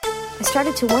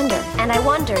started to wonder, and I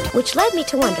wondered, which led me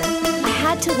to wonder. I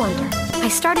had to wonder. I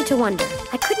started to wonder.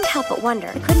 I couldn't help but wonder.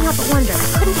 I couldn't help but wonder.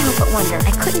 I couldn't help but wonder.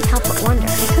 I couldn't help but wonder.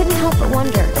 I couldn't help but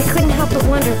wonder. I couldn't help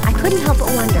but wonder. I couldn't help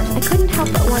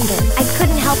but wonder. I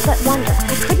couldn't help but wonder.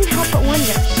 I couldn't help but wonder.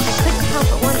 I couldn't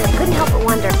help but wonder. I couldn't help but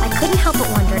wonder. I couldn't help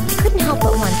but wonder. I couldn't help but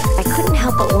wonder. I couldn't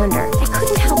help but wonder. I couldn't help but wonder. I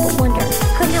couldn't help but wonder. I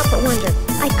couldn't help but wonder.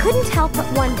 I couldn't help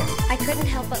but wonder. I couldn't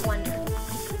help but wonder.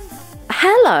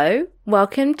 Hello,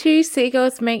 welcome to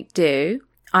Seagulls Make Do.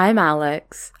 I'm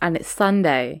Alex, and it's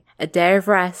Sunday, a day of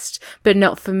rest, but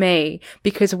not for me,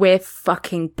 because we're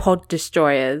fucking pod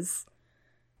destroyers.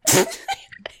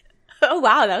 Oh,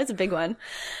 wow, that was a big one.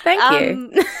 Thank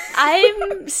you.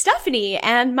 I'm Stephanie,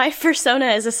 and my persona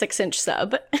is a 6-inch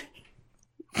sub.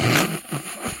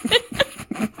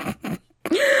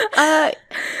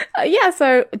 Yeah,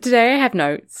 so today I have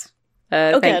notes.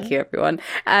 Thank good. you, everyone.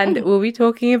 And we'll be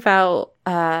talking about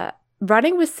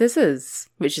Running with Scissors,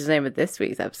 which is the name of this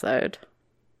week's episode.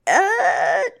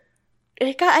 I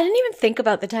didn't even think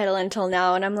about the title until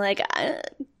now, and I'm like, I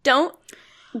don't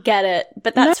get it,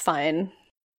 but that's fine.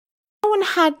 No one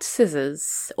had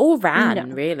scissors, or ran,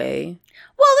 No. really.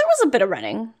 Well, there was a bit of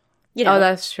running. You know, Oh,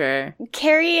 that's true.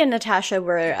 Carrie and Natasha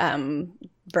were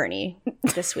Bernie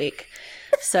this week.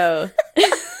 So,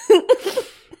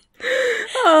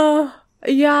 Oh,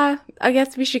 yeah, I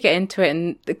guess we should get into it.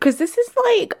 And because this is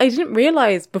like, I didn't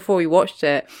realize before we watched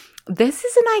it, this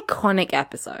is an iconic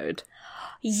episode.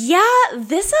 yeah,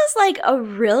 this is like a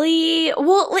really,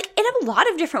 well, like in a lot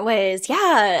of different ways.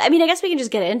 Yeah. I mean, I guess we can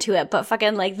just get into it, but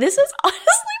fucking like, this is honestly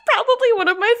probably one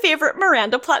of my favorite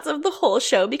Miranda plots of the whole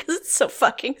show because it's so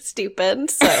fucking stupid.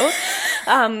 So,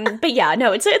 but yeah,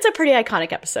 no, it's a pretty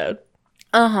iconic episode.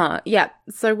 Yeah.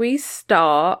 So we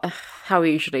start, how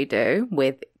we usually do,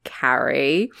 with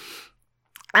Carrie.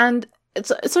 And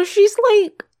so she's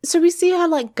like, so we see her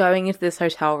like going into this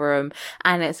hotel room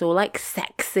and it's all like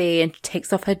sexy and she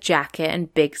takes off her jacket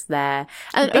and Big's there.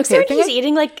 And Big's there and he's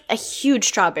eating like a huge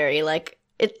strawberry, like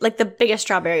the biggest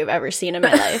strawberry I've ever seen in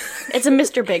my life. It's a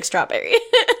Mr. Big strawberry.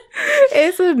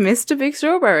 It's a Mr. Big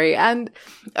Strawberry. And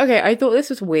okay, I thought this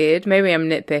was weird. Maybe I'm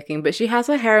nitpicking, but she has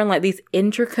her hair in like these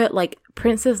intricate, like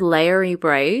Princess Leia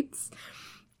braids.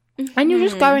 And you're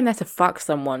just going there to fuck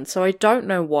someone. So I don't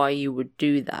know why you would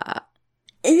do that.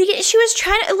 She was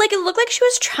trying to, like, it looked like she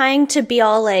was trying to be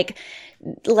all like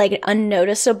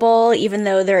unnoticeable, even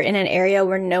though they're in an area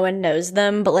where no one knows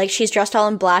them. But like, she's dressed all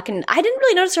in black, and I didn't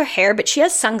really notice her hair, but she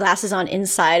has sunglasses on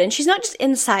inside, and she's not just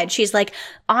inside, she's like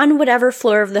on whatever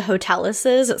floor of the hotel this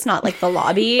is. It's not like the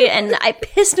lobby, and it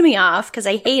pissed me off because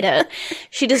I hate it.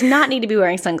 She does not need to be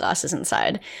wearing sunglasses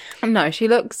inside. No, she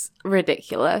looks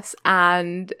ridiculous.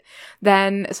 And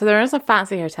then, so they're in some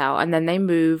fancy hotel, and then they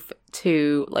move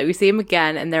to, like, we see them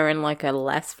again, and they're in like a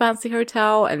less fancy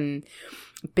hotel, and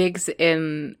Big's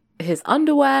in his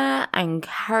underwear, and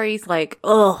Carrie's like,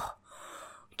 ugh,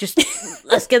 just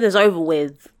let's get this over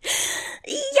with.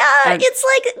 Yeah, it's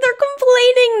like they're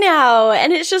complaining now,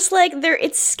 and it's just like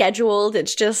it's scheduled.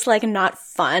 It's just like not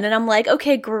fun, and I'm like,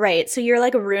 okay, great. So you're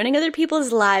like ruining other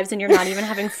people's lives, and you're not even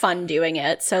having fun doing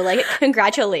it. So like,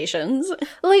 congratulations.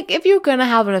 Like, if you're gonna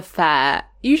have an affair,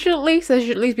 there should at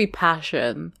least be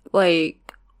passion.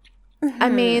 Like, I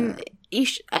mean,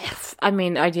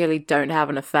 ideally don't have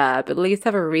an affair, but at least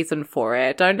have a reason for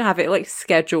it. Don't have it like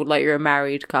scheduled like you're a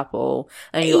married couple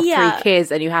and you got 3 kids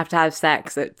and you have to have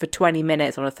sex for 20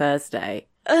 minutes on a Thursday.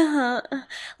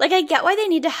 Like, I get why they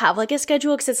need to have like a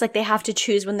schedule, because it's like they have to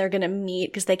choose when they're gonna meet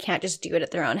because they can't just do it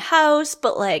at their own house.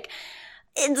 But like,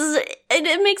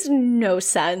 it makes no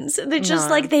sense. They're just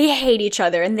like, they hate each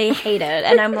other and they hate it,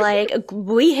 and I'm like,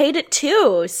 we hate it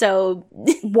too. So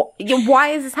why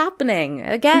is this happening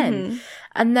again?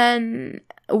 And then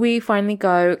we finally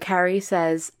go. Carrie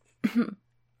says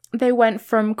they went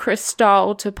from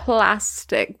crystal to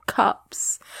plastic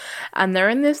cups, and they're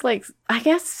in this like, I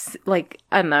guess, like,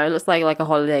 I don't know, it looks like a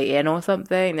Holiday Inn or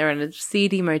something. They're in a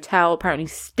seedy motel, apparently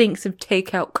stinks of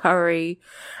takeout curry,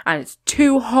 and it's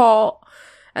too hot.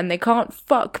 And they can't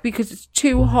fuck because it's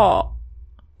too hot.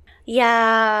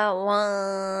 Yeah,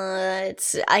 well,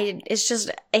 it's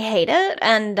just, I hate it.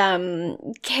 And,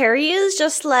 Carrie is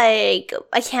just like,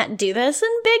 I can't do this.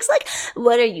 And Big's like,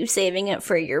 what are you saving it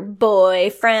for, your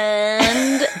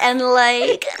boyfriend? And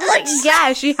like,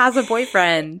 yeah, she has a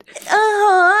boyfriend.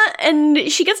 And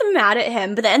she gets mad at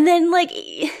him, but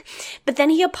then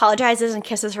he apologizes and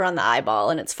kisses her on the eyeball,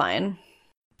 and it's fine.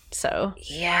 So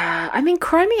yeah, I mean,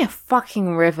 cry me a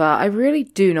fucking river. I really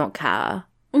do not care.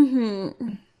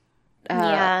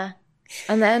 Yeah.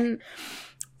 And then,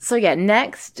 so yeah,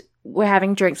 next we're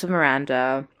having drinks with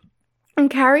Miranda. And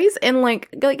Carrie's in like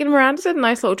Miranda's in a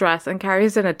nice little dress and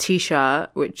Carrie's in a t-shirt,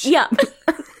 which Yeah.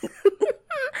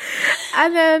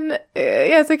 And then,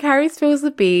 so Carrie spills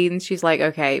the beans. She's like,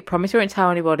 okay, promise you won't tell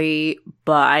anybody,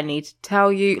 but I need to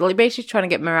tell you. Like, basically trying to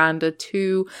get Miranda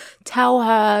to tell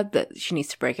her that she needs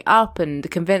to break it up and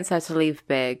convince her to leave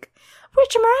Big.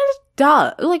 Which Miranda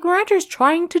does. Like, Miranda is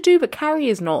trying to do, but Carrie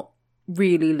is not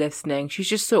really listening. She's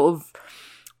just sort of,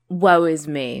 woe is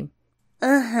me.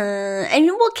 And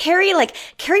well, Carrie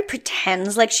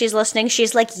pretends like she's listening.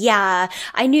 She's like, yeah,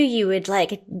 I knew you would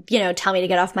tell me to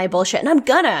get off my bullshit. And I'm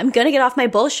gonna get off my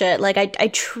bullshit. Like, I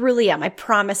truly am. I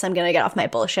promise I'm gonna get off my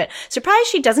bullshit. Surprised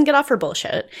she doesn't get off her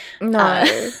bullshit. No.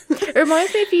 It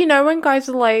reminds me of, when guys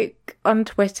are like on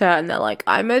Twitter and they're like,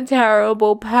 I'm a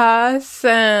terrible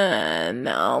person.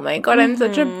 Oh my God, I'm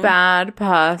such a bad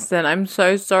person. I'm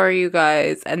so sorry, you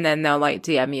guys. And then they'll like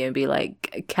DM you and be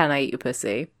like, can I eat your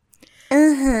pussy?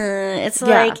 It's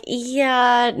like,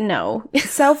 yeah, no.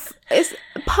 It's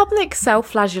public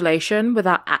self-flagellation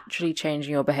without actually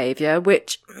changing your behavior,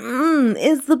 which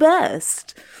is the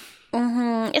best.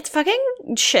 It's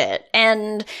fucking shit.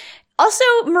 And also,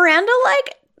 Miranda,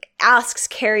 asks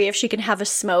Carrie if she can have a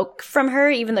smoke from her,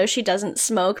 even though she doesn't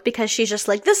smoke, because she's just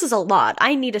like, this is a lot.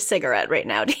 I need a cigarette right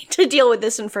now to deal with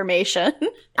this information.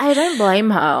 I don't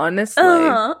blame her, honestly.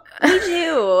 Me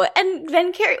too. And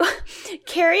then Carrie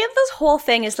at this whole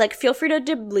thing is like, feel free to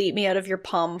delete me out of your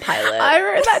Palm Pilot. I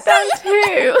wrote that down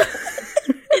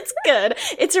too. It's good.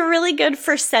 It's really good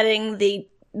for setting the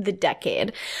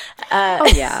decade.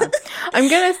 Oh yeah. I'm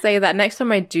gonna say that next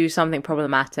time I do something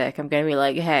problematic, I'm gonna be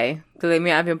like, hey, delete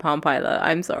me out of your Palm Pilot.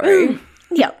 I'm sorry.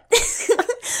 Yep.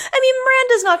 I mean,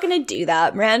 Miranda's not gonna do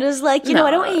that. Miranda's like,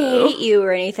 I don't hate you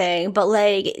or anything, but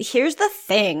here's the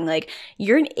thing.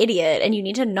 You're an idiot and you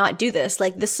need to not do this.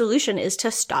 The solution is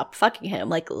to stop fucking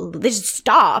him. Just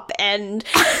stop. And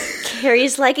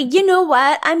Carrie's like, you know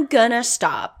what? I'm gonna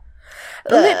stop.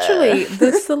 Literally,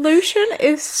 the solution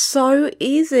is so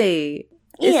easy.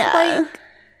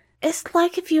 It's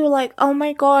like if you were like, oh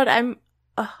my God, I'm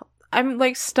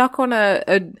stuck on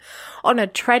a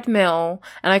treadmill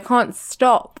and I can't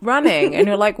stop running. And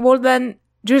you're like, well then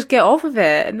just get off of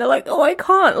it. And they're like, oh, I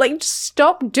can't. Just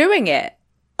stop doing it.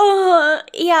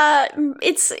 Yeah,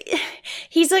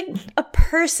 he's a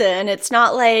person. It's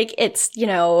not like it's,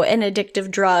 an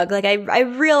addictive drug. I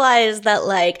realize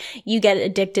that, you get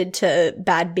addicted to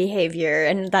bad behavior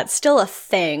and that's still a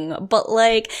thing, but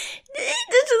it's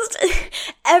just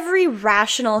every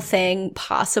rational thing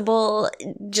possible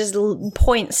just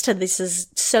points to this is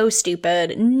so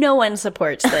stupid. No one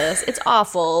supports this. It's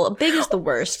awful. Big is the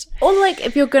worst. Or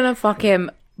if you're gonna fuck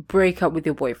him, break up with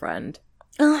your boyfriend.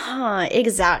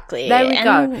 Exactly. There we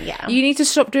go. Yeah. You need to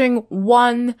stop doing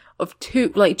one of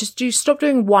two. Stop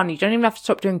doing one. You don't even have to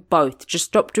stop doing both. Just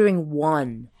stop doing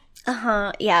one.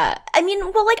 Yeah. I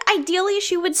mean, well, ideally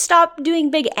she would stop doing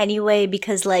Big anyway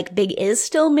because, Big is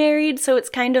still married, so it's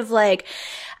kind of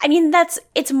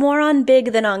it's more on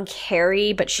Big than on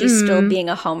Carrie, but she's still being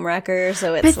a homewrecker,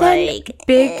 so it's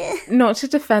Big, not to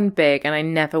defend Big, and I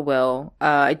never will,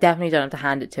 I definitely don't have to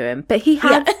hand it to him, but he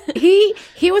had, he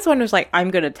was one who was like, I'm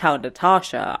gonna tell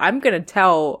Natasha, I'm gonna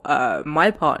tell,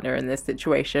 my partner in this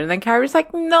situation, and then Carrie was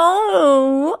like,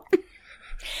 no!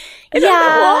 I don't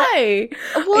know why.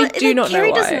 Well, I do not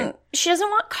Carrie know why. She doesn't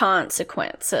want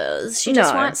consequences. She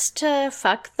just wants to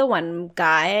fuck the one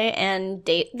guy and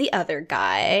date the other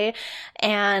guy.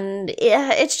 And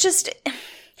it's just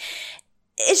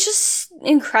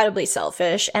incredibly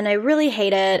selfish, and I really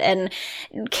hate it. And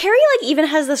Carrie even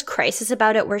has this crisis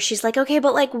about it where she's like, okay,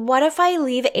 but what if I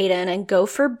leave Aiden and go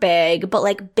for Big,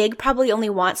 but Big probably only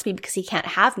wants me because he can't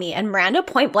have me. And Miranda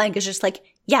point blank is just like,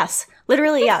 yes,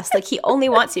 literally yes. He only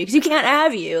wants you because you can't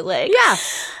have you. Yeah.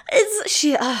 It's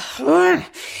she.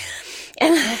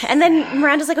 And then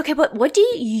Miranda's like, okay, but what do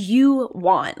you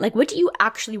want? What do you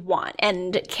actually want?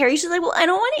 And Carrie's just like, well, I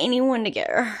don't want anyone to get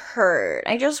hurt.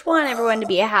 I just want everyone to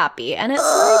be happy. And it's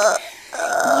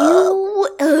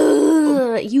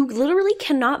you literally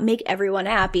cannot make everyone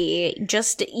happy.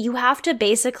 Just, you have to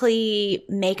basically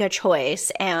make a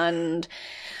choice. And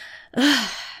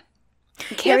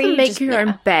Carrie, you make your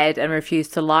own bed and refuse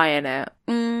to lie in it.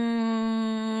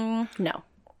 No.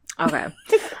 Okay.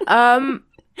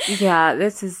 Yeah,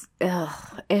 this is,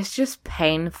 it's just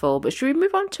painful. But should we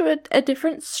move on to a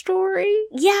different story?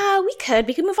 Yeah, we could.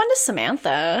 We could move on to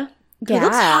Samantha. Yeah. Who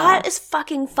looks hot as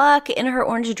fucking fuck in her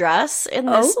orange dress in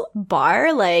this bar.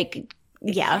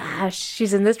 Yeah.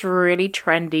 She's in this really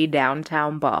trendy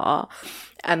downtown bar.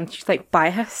 And she's by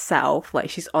herself.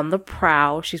 She's on the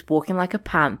prowl. She's walking like a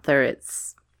panther.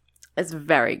 It's It's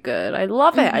very good. I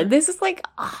love it. This is like,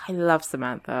 I love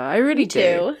Samantha. I really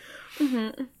do.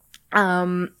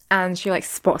 And she like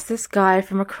spots this guy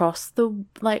from across the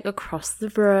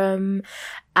room,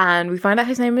 and we find out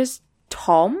his name is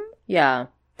Tom. Yeah.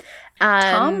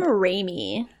 Tom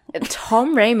Raimi.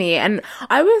 Tom Raimi. And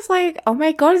I was like, oh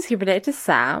my god, is he related to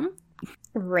Sam?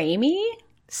 Raimi?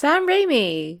 Sam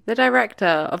Raimi, the director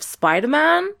of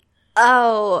Spider-Man.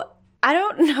 Oh, I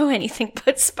don't know anything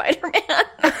but Spider-Man.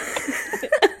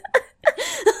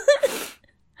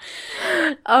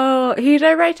 Oh, he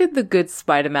directed the good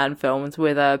Spider-Man films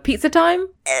with Pizza Time.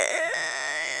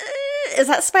 Is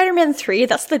that Spider-Man 3?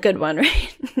 That's the good one,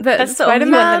 right? That's the only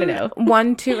one that I Spider-Man know.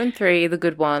 1, 2, and 3, the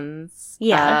good ones.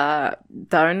 Yeah.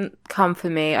 Don't come for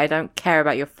me. I don't care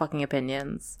about your fucking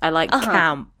opinions. I like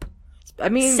camp. I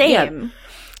mean, Same. yeah,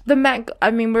 the Met.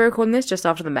 I mean, we're recording this just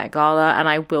after the Met Gala, and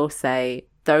I will say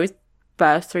those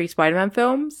first 3 Spider-Man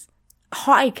films,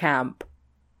 high camp.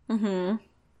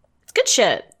 It's good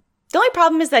shit. The only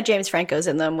problem is that James Franco's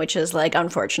in them, which is like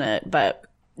unfortunate, but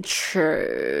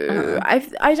True.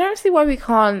 I don't see why we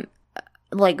can't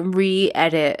like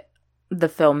re-edit the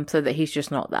film so that he's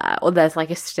just not there, or there's like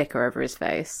a sticker over his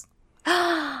face.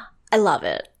 I love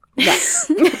it. Yes.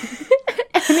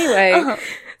 Anyway,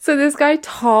 so this guy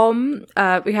Tom,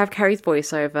 we have Carrie's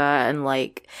voiceover, and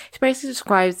like she basically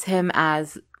describes him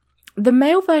as the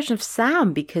male version of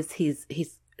Sam because he's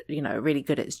you know, really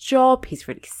good at his job. He's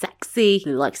really sexy.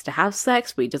 He likes to have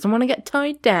sex, but he doesn't want to get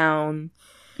tied down.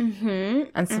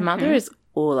 And Samantha is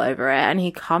all over it, and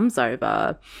he comes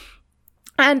over,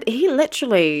 and he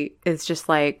literally is just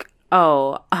like,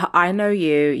 oh, I know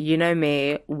you know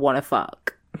me, wanna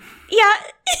fuck. Yeah.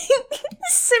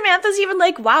 Samantha's even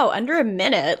like, wow, under a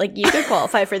minute, like you could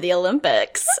qualify for the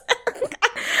Olympics.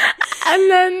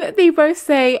 And then they both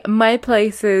say my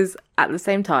places at the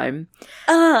same time.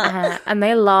 And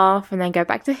they laugh, and then go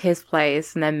back to his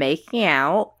place, and they're making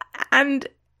out. And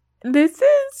this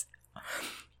is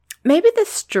maybe the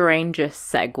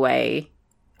strangest segue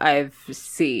I've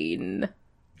seen.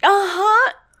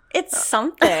 It's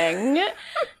something.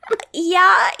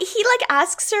 Yeah, he like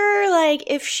asks her like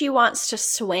if she wants to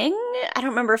swing. I don't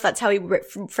remember if that's how he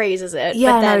phrases it.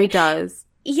 Yeah, but then, no, he does.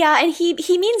 Yeah, and he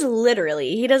means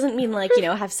literally. He doesn't mean like, you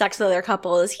know, have sex with other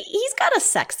couples. He's got a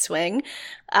sex swing.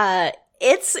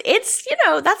 It's you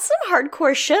know, that's some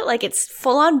hardcore shit. Like it's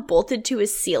full on bolted to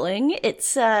his ceiling.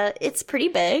 It's pretty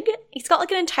big. He's got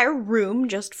like an entire room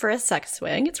just for a sex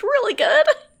swing. It's really good.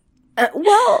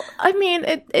 Well, I mean,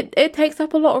 it takes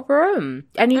up a lot of room,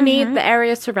 and you need the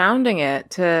area surrounding it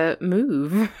to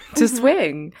move, to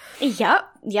swing. Yep.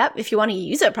 If you want to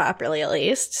use it properly, at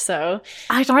least. So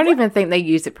I don't even think they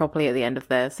use it properly at the end of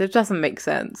this. It doesn't make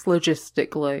sense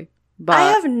logistically. But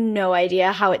I have no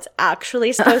idea how it's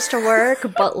actually supposed to work,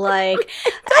 but like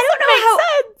I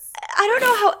don't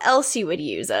know how else you would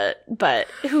use it, but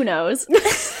who knows?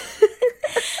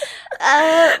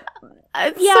 Yeah.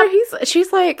 So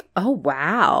she's like, oh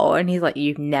wow, and he's like,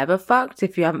 you've never fucked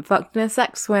if you haven't fucked in a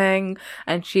sex swing,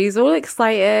 and she's all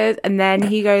excited, and then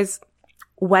he goes,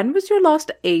 when was your last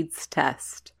AIDS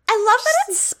test? I love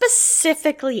that it's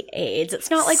specifically AIDS. It's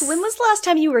not like, when was the last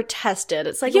time you were tested?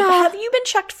 It's like, Yeah. have you been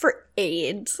checked for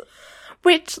AIDS?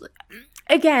 Which,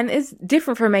 again, is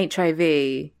different from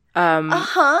HIV.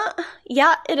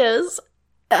 Yeah, it is.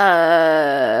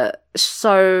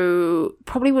 So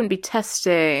probably wouldn't be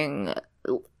testing.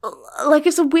 Like,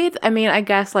 it's a weird, I mean, I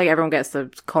guess like everyone gets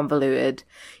the convoluted,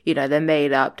 you know, they're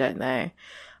made up, don't they?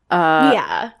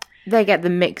 Yeah. They get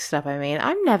them mixed up. I mean,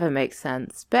 I never make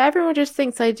sense, but everyone just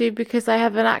thinks I do because I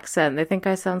have an accent. They think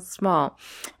I sound smart.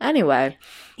 Anyway,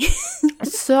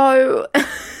 so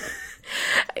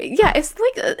yeah, it's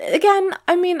like, again,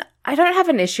 I mean, I don't have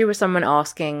an issue with someone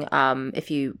asking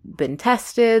if you've been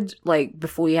tested like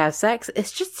before you have sex.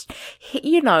 It's just,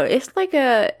 you know, it's like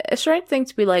a strange thing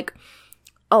to be like,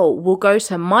 oh, we'll go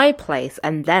to my place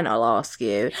and then I'll ask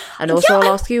you, and also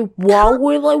I'll ask you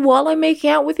while I'm making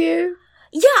out with you.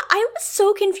 Yeah, I was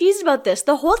so confused about this.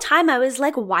 The whole time I was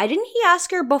like, why didn't he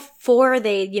ask her before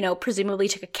they, you know, presumably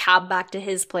took a cab back to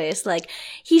his place? Like,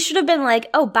 he should have been like,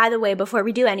 oh, by the way, before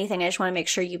we do anything, I just want to make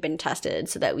sure you've been tested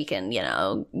so that we can, you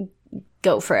know,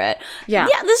 go for it. Yeah.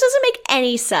 Yeah, this doesn't make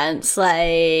any sense.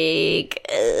 Like,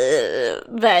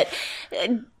 but,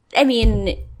 I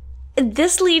mean,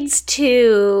 this leads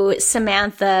to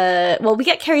Samantha. Well, we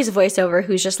get Carrie's voiceover,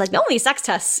 who's just like, the only sex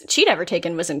test she'd ever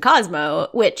taken was in Cosmo,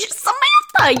 which, Samantha,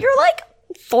 you're like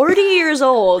 40 years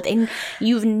old and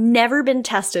you've never been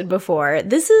tested before.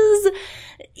 This is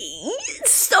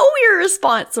so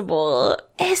irresponsible.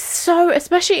 It's so,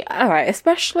 especially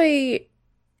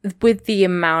with the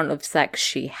amount of sex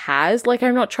she has, like,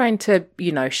 I'm not trying to,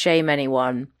 you know, shame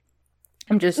anyone.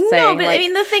 I'm just saying, no, but like, I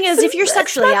mean, the thing is, if you're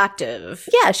sexually active.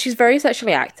 Yeah, she's very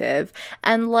sexually active.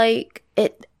 And, like,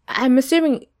 I'm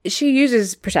assuming she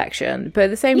uses protection, but at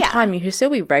the same time, you should still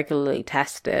be regularly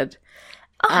tested.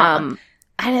 And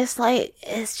it's like,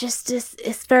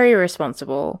 it's very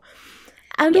irresponsible.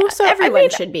 And also, everyone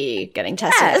should be getting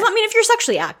tested. I mean, if you're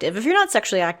sexually active. If you're not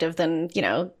sexually active, then, you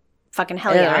know, fucking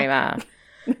hell yeah.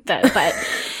 But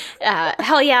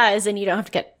hell yeah, as in you don't have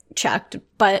to get checked.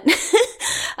 But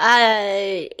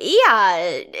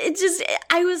it just,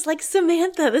 I was like,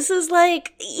 Samantha, this is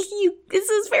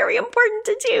very important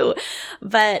to do.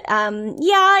 But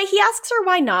he asks her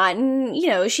why not, and you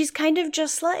know, she's kind of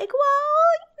just like, well,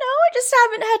 you know, I just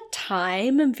haven't had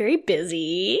time. I'm very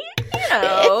busy. You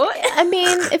know, I mean,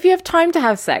 if you have time to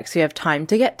have sex, you have time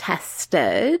to get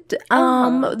tested.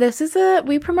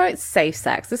 We promote safe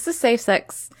sex. This is safe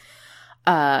sex.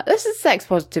 This is a sex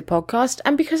positive podcast,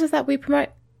 and because of that, we promote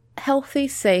healthy,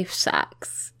 safe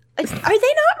sex. Are they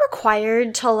not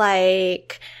required to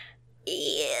like,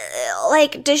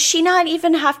 does she not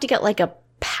even have to get like a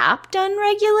pap done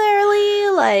regularly?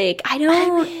 Like,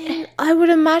 I would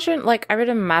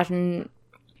imagine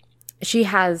she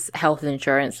has health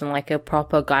insurance and like a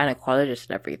proper gynecologist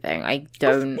and everything. It's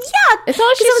not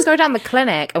like she has to go down the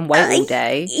clinic and wait all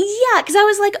day. Yeah, because I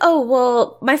was like, oh,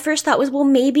 well, my first thought was, well,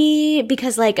 maybe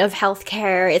because like of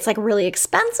healthcare, it's like really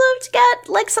expensive to get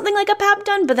like something like a pap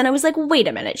done. But then I was like, wait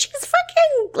a minute, she's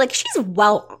fucking like, she's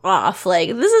well off. Like,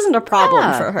 this isn't a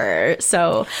problem for her.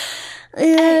 So,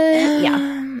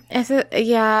 and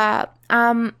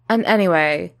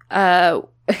anyway,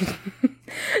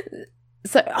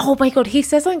 so, oh my god, he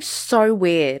says something so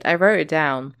weird. I wrote it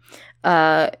down.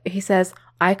 He says,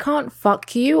 I can't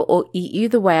fuck you or eat you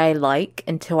the way I like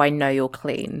until I know you're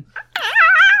clean.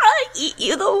 Eat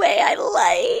you the way I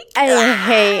like. I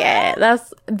hate it.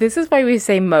 This is why we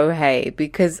say mohe,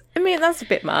 because, I mean, that's a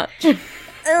bit much. It's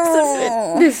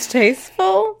a bit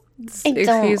distasteful.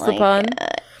 Excuse the pun.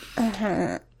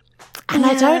 And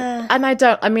I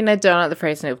don't like the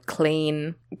phrase of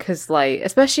clean, because like,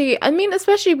 especially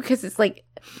because it's like,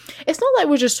 it's not like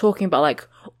we're just talking about like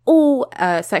all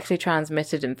sexually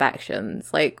transmitted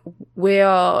infections. Like, we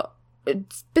are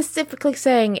specifically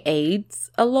saying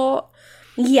AIDS a lot.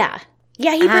 Yeah.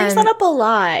 Yeah, he brings that up a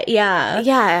lot. Yeah.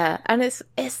 Yeah. And it's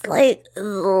like,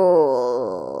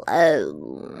 I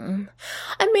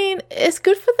mean, it's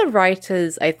good for the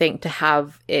writers, I think, to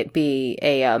have it be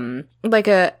a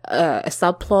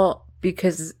subplot,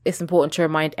 because it's important to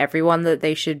remind everyone that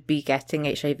they should be getting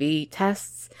HIV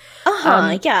tests.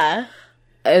 Yeah.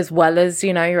 As well as,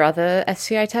 you know, your other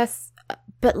STI tests.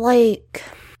 But like,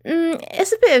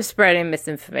 it's a bit of spreading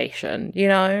misinformation, you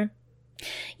know?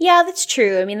 Yeah, that's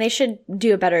true. I mean, they should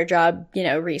do a better job, you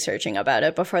know, researching about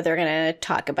it before they're going to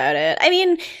talk about it. I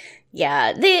mean,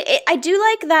 yeah, I do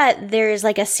like that there's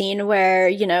like a scene where,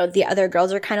 you know, the other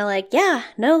girls are kind of like, yeah,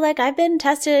 no, like I've been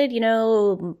tested, you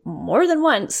know, more than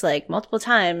once, like multiple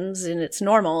times, and it's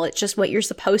normal. It's just what you're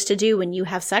supposed to do when you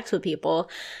have sex with people,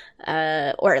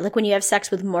 or like when you have sex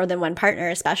with more than one partner,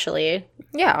 especially.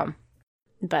 Yeah.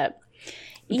 But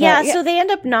yeah, so they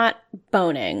end up not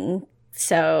boning.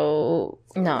 So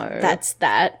no, that's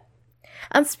that.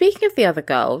 And speaking of the other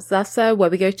girls, that's where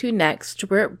we go to next.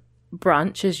 We're at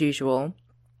brunch as usual,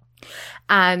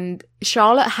 and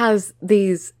Charlotte's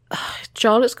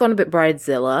gone a bit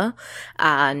bridezilla,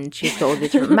 and she's got all the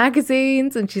different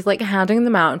magazines, and she's like handing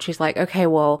them out, and she's like, okay,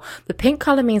 well, the pink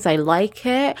color means I like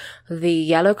it, the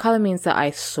yellow color means that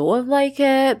I sort of like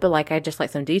it, but like I just like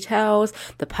some details,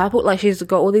 the purple, like she's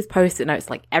got all these post-it notes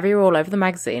like everywhere all over the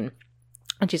magazine.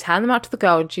 And she's handing them out to the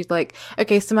girl, and she's like,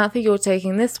 okay, Samantha, you're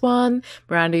taking this one.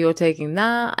 Miranda, you're taking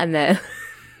that. And then...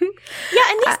 yeah,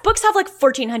 and these books have like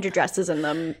 1,400 dresses in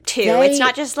them, too. It's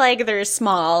not just like they're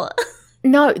small.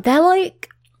 No, they're like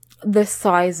the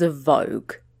size of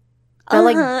Vogue.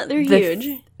 They're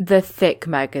huge. The thick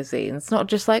magazines. Not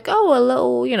just like, oh, a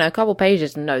little, you know, a couple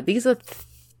pages. No, these are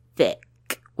thick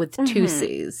with two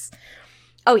C's.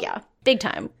 Oh, yeah. Big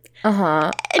time.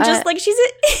 And just like she's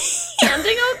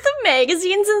handing out the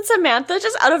magazines, and Samantha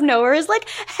just out of nowhere is like,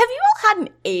 have you all had an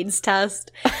AIDS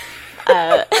test?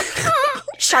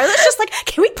 Charlotte's just like,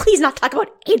 can we please not talk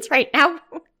about AIDS right now?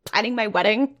 I'm planning my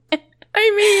wedding. I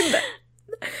mean,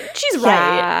 she's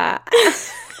right.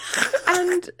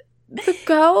 And the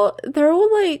girl, they're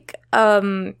all like,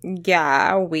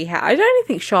 yeah, I don't even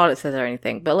think Charlotte says or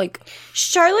anything, but like,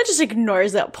 Charlotte just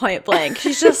ignores it point blank.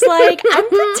 She's just like, I'm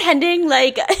pretending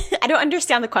like I don't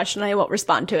understand the question. I won't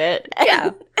respond to it.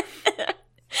 Yeah.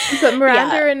 But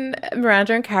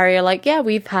Miranda and Carrie are like, yeah,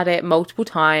 we've had it multiple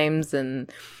times,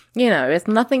 and you know, it's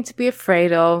nothing to be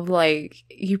afraid of. Like,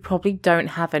 you probably don't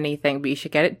have anything, but you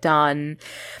should get it done.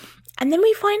 And then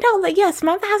we find out that, yeah,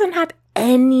 Samantha hasn't had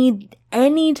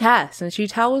any tests, and she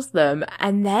tells them,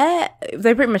 and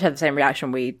they pretty much have the same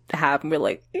reaction we have, and we're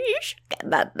like, you should get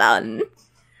that done.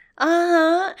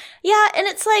 Uh-huh. Yeah, and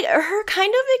it's like her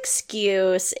kind of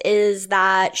excuse is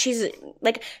that she's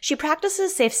like, she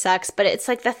practices safe sex, but it's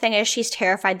like the thing is she's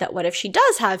terrified that what if she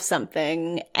does have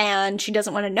something and she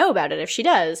doesn't want to know about it if she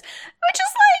does, which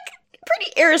is like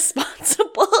pretty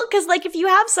irresponsible because like if you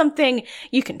have something,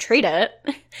 you can treat it.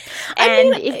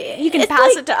 And you can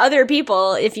pass it to other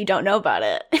people if you don't know about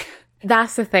it.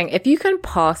 That's the thing. If you can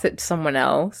pass it to someone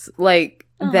else, like,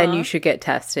 then you should get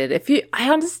tested.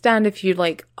 I understand if you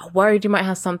like are worried you might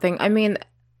have something. I mean,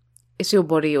 it's your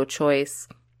body, your choice.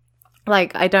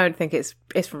 Like, I don't think it's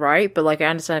right, but like I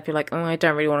understand if you're like, oh, I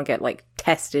don't really want to get like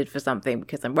tested for something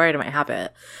because I'm worried I might have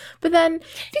it. But then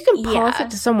if you can pass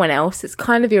it to someone else, it's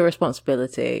kind of your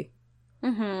responsibility.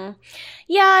 Mm-hmm.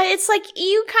 Yeah, it's like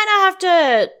you kind of have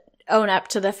to own up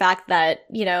to the fact that,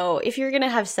 you know, if you're gonna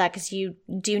have sex, you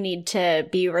do need to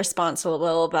be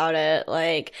responsible about it.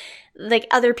 Like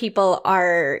other people's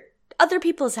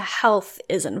health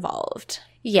is involved.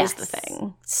 Yes. Is the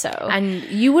thing. So, and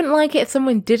you wouldn't like it if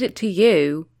someone did it to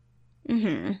you.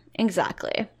 Mm-hmm.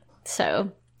 Exactly.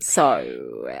 So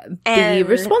be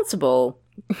responsible.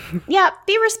 Yeah,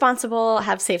 be responsible,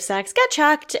 have safe sex, get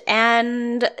checked,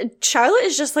 and Charlotte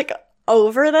is just like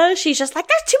over this. She's just like,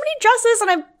 there's too many dresses,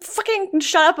 and I'm fucking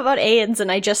shut up about AIDS,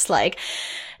 and I just like,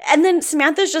 and then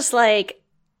Samantha's just like,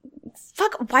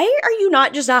 fuck, why are you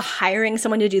not just hiring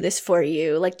someone to do this for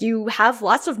you? Like, you have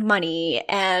lots of money,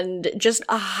 and just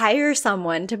hire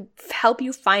someone to help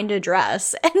you find a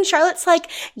dress. And Charlotte's like,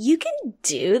 you can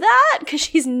do that? Because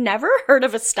she's never heard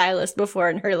of a stylist before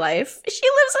in her life. She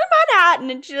lives in Manhattan,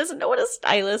 and she doesn't know what a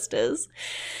stylist is.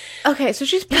 Okay, so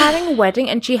she's planning a wedding,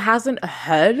 and she hasn't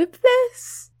heard of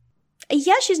this?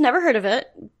 Yeah, she's never heard of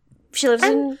it. She lives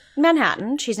in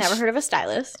Manhattan. She's never heard of a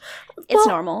stylist. It's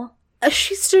normal.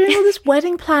 She's doing all this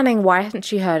wedding planning. Why hasn't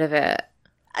she heard of it?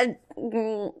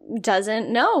 Doesn't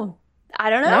know.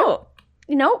 I don't know.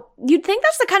 You know, you'd think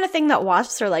that's the kind of thing that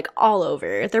WASPs are like all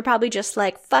over. They're probably just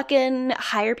like, fucking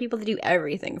hire people to do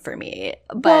everything for me.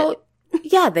 But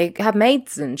yeah, they have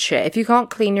maids and shit. If you can't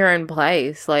clean your own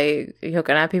place, like, you're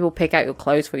gonna have people pick out your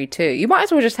clothes for you too. You might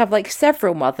as well just have like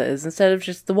several mothers instead of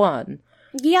just the one.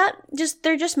 Yeah,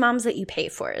 they're just moms that you pay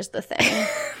for is the thing.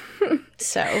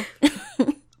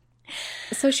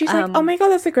 So she's like, oh my god,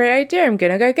 that's a great idea. I'm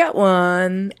gonna go get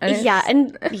one.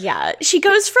 And she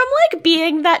goes from like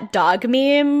being that dog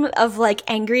meme of like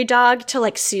angry dog to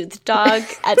like soothed dog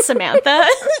at Samantha.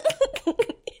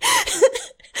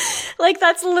 Like,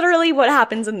 that's literally what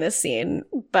happens in this scene.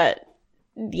 But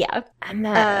yeah. And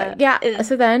then,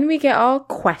 so then we get our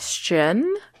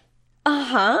question.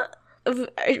 Uh-huh.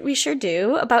 We sure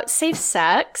do, about safe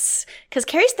sex, because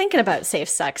Carrie's thinking about safe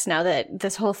sex now that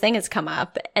this whole thing has come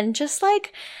up, and just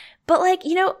like, but like,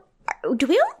 you know, do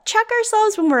we all check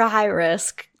ourselves when we're a high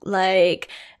risk? Like,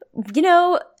 you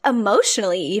know,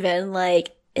 emotionally even,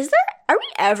 like, are we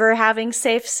ever having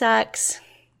safe sex?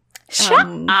 Shut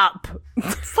up.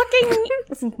 Fucking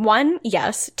 1,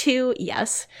 yes. 2,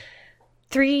 yes.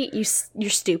 3, you're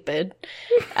stupid.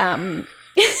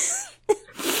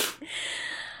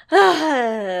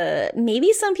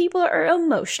 Maybe some people are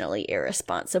emotionally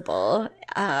irresponsible,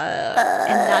 and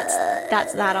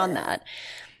that's that on that.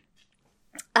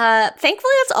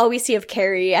 Thankfully, that's all we see of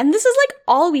Carrie, and this is like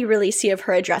all we really see of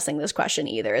her addressing this question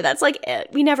either. That's like it.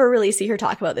 We never really see her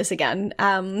talk about this again.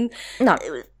 No.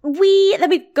 Then we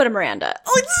go to Miranda.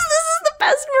 Oh, this is the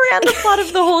best Miranda plot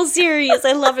of the whole series.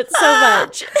 I love it so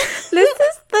much. This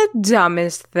is the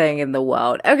dumbest thing in the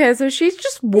world. Okay, so she's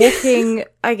just walking,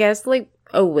 I guess, like,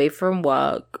 away from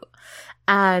work,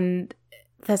 and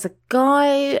there's a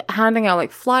guy handing out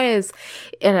like flyers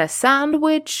in a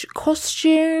sandwich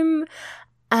costume,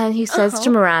 and he says to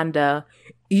Miranda,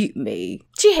 "Eat me."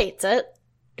 She hates it.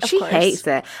 She hates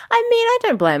it. I mean, I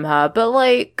don't blame her, but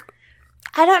like,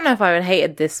 I don't know if I would hate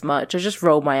it this much. I just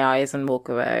roll my eyes and walk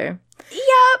away.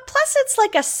 Yeah, plus it's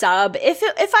like a sub. If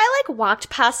I like walked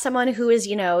past someone who is,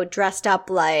 you know, dressed up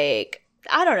like,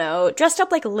 I don't know, dressed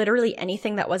up like literally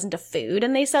anything that wasn't a food,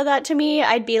 and they said that to me,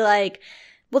 I'd be like,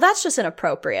 well, that's just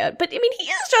inappropriate. But I mean, he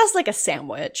is dressed like a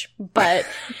sandwich, but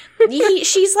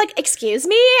she's like, excuse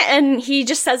me, and he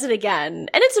just says it again.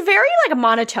 And it's very like a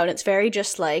monotone. It's very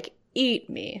just like, eat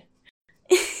me.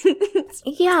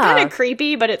 Yeah. kind of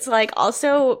creepy, but it's like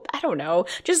also, I don't know,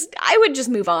 I would just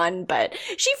move on. But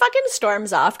she fucking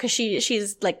storms off because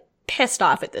she's like pissed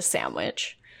off at this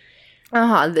sandwich.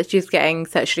 That she's getting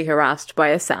sexually harassed by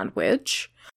a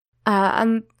sandwich.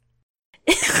 And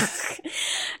and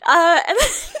then,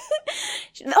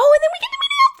 and then we get to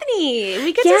meet Anthony.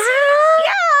 We get to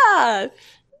see,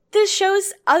 the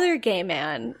show's other gay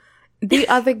man. The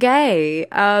other gay.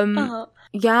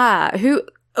 Yeah, who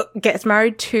gets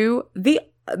married to the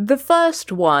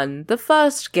first one, the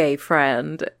first gay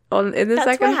friend in the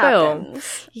second film.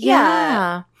 Happens.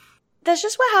 Yeah. That's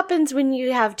just what happens when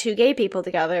you have two gay people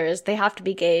together, is they have to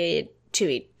be gay to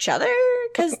each other,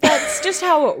 because that's just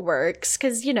how it works.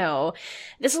 Because, you know,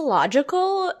 this is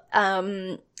logical.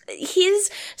 Anthony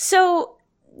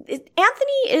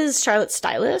is Charlotte's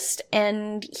stylist,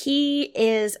 and he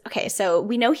is, okay, so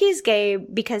we know he's gay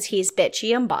because he's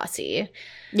bitchy and bossy.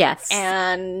 Yes.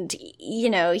 And,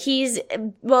 you know, Carrie's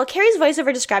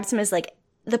voiceover describes him as like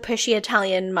the pushy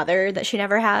Italian mother that she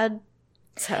never had.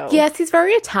 So yes, he's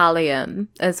very Italian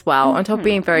as well, on top of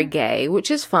being very gay,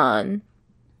 which is fun.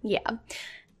 Yeah.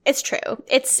 It's true.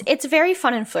 It's very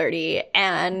fun and flirty,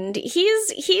 and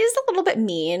he's a little bit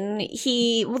mean.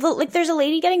 There's a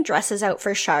lady getting dresses out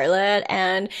for Charlotte,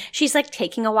 and she's like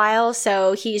taking a while,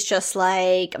 so he's just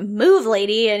like, move,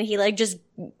 lady, and he like just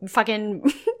fucking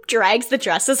drags the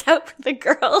dresses out for the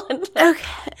girl. And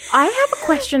okay, I have a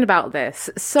question about this.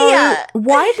 So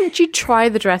why didn't you try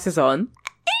the dresses on?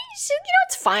 You know,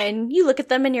 it's fine. You look at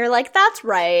them and you're like, that's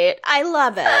right. I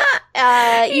love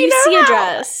it. You see a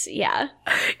dress. Yeah.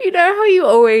 You know how you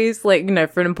always, like, you know,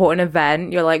 for an important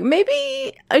event, you're like,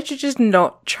 maybe I should just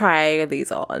not try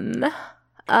these on. Yeah.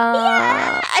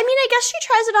 I mean, I guess she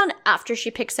tries it on after she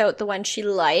picks out the one she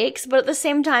likes, but at the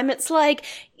same time, it's like,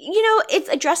 you know, if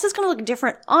a dress is going to look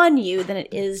different on you than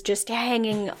it is just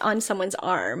hanging on someone's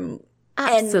arm.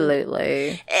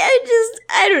 Absolutely.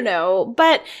 I don't know.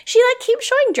 But she like keeps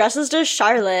showing dresses to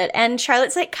Charlotte, and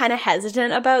Charlotte's like kind of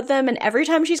hesitant about them. And every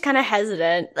time she's kind of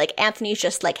hesitant, like Anthony's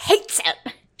just like hates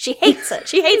it. She hates it.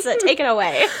 She hates it. Take it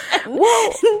away.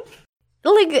 Well,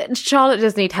 like Charlotte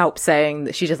does need help saying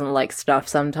that she doesn't like stuff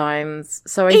sometimes.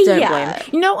 So I don't blame her.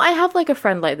 You know, I have like a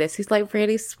friend like this who's like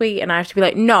really sweet, and I have to be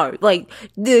like, no, like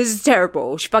this is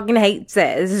terrible. She fucking hates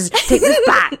it. Take this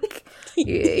back. You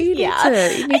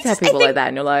need to have people like that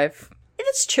in your life.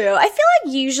 It's true. I feel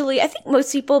like I think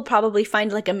most people probably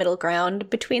find like a middle ground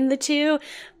between the two,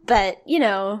 but you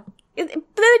know,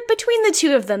 between the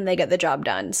two of them, they get the job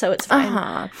done, so it's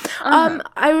fine.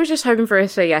 I was just hoping for a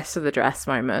say yes to the dress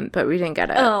moment, but we didn't get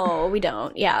it. Oh, we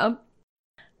don't. Yeah.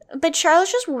 But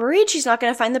Charlotte's just worried she's not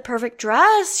going to find the perfect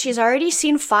dress. She's already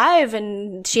seen 5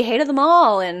 and she hated them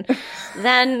all. And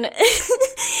then,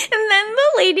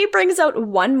 the lady brings out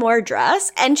one more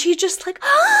dress and she's just like,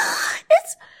 oh,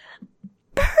 it's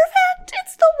perfect.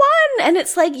 It's the one. And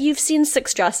it's like, you've seen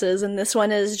 6 dresses and this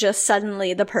one is just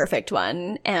suddenly the perfect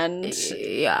one. And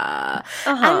yeah.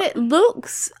 And it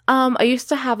looks, I used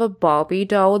to have a Barbie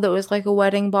doll that was like a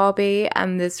wedding Barbie,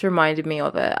 and this reminded me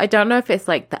of it. I don't know if it's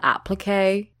like the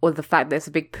applique or the fact that it's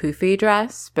a big poofy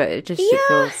dress, but it just it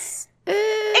feels...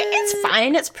 It's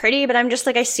fine. It's pretty, but I'm just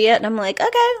like, I see it and I'm like,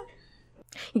 okay.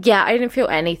 Yeah, I didn't feel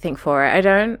anything for it. I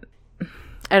don't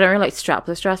really like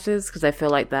strapless dresses because I feel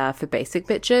like they're for basic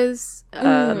bitches.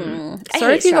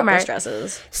 Sorry if you got married.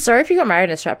 Dresses. Sorry if you got married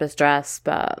in a strapless dress,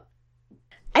 but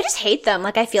I just hate them.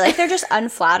 Like, I feel like they're just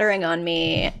unflattering on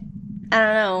me. I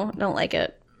don't know. I don't like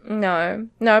it. No.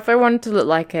 If I wanted to look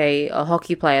like a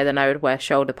hockey player, then I would wear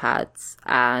shoulder pads,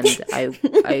 and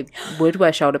I would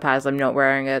wear shoulder pads. I'm not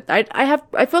wearing it. I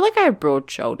feel like I have broad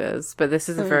shoulders, but this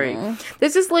is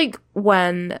this is like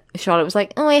when Charlotte was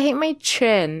like, oh, I hate my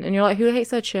chin, and you're like, who hates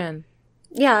their chin?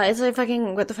 Yeah, it's like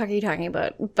fucking, what the fuck are you talking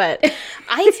about? But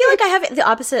I feel like I have the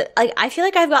opposite. Like, I feel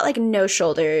like I've got like no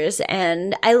shoulders,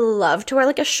 and I love to wear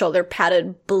like a shoulder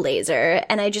padded blazer,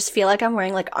 and I just feel like I'm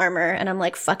wearing like armor, and I'm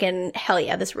like, fucking hell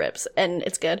yeah, this rips, and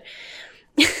it's good.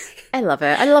 I love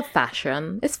it. I love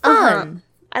fashion. It's fun.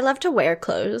 I love to wear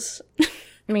clothes.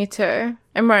 Me too.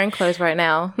 I'm wearing clothes right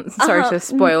now. Sorry to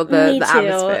spoil the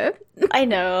atmosphere. I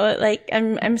know. Like,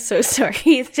 I'm so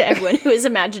sorry to everyone who is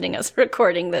imagining us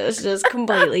recording this just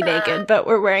completely naked, but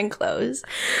we're wearing clothes.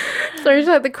 Sorry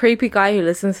to like the creepy guy who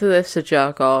listens to this to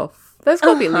jerk off. There's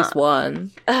got to be at least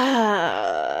one.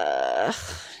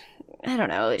 I don't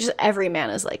know. Just every man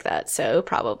is like that, so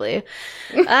probably.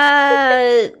 So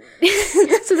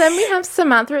then we have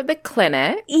Samantha at the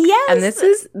clinic. Yes. And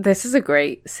this is a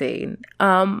great scene.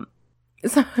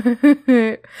 So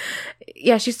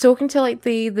yeah, she's talking to like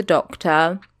the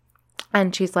doctor,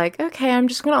 And she's like, okay, I'm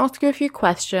just going to ask you a few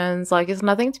questions. Like, it's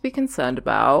nothing to be concerned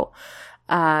about.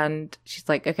 And she's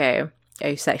like, okay, are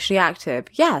you sexually active?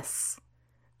 Yes.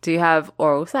 Do you have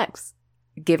oral sex?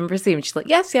 Give and proceed. And she's like,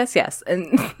 yes, yes, yes.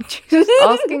 And she's just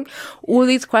asking all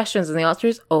these questions, and the answer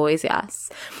is always yes.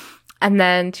 And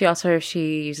then she asks her if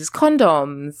she uses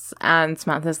condoms, and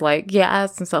Samantha's like,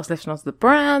 yes, and starts lifting off the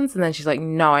brands. And then she's like,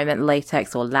 no, I meant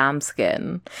latex or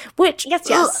lambskin. Which,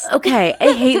 yes. Okay,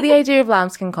 I hate the idea of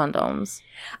lambskin condoms.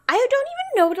 I don't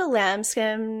even know what a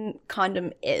lambskin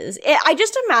condom is. I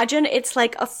just imagine it's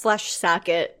like a flesh sack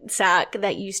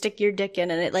that you stick your dick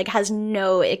in, and it like has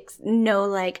no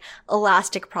like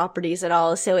elastic properties at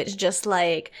all. So it's just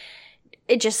like,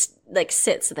 it just like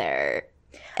sits there.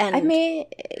 And I mean,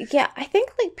 yeah, I think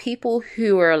like people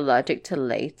who are allergic to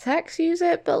latex use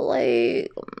it, but like,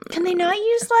 can they not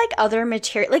use like other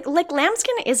material? Like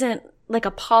lambskin isn't like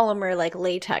a polymer like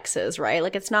latex is, right?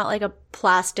 Like it's not like a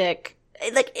plastic.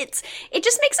 Like it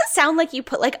just makes it sound like you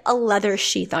put like a leather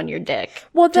sheath on your dick.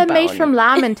 Well, they're made from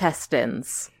lamb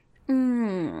intestines.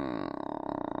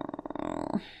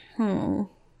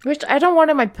 Which I don't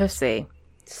want in my pussy.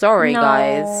 Sorry,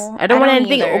 guys. I don't want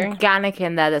anything organic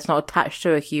in there that's not attached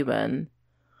to a human.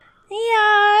 Yeah,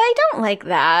 I don't like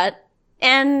that.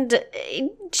 But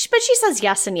she says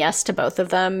yes and yes to both of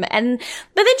them. But then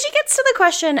she gets to the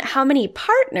question, how many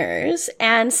partners?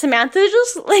 And Samantha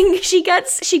just like,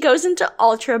 she goes into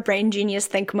ultra brain genius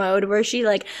think mode where she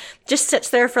like just sits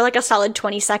there for like a solid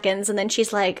 20 seconds. And then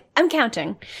she's like, I'm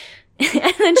counting.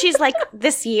 And then she's like,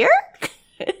 this year?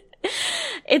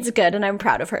 It's good. And I'm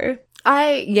proud of her.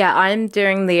 I'm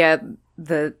doing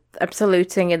the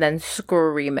absoluting and then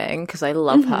screaming because I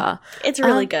love her. It's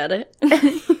really good.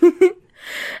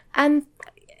 And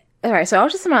all right, so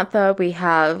after Samantha, we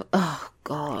have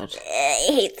God, I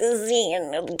hate the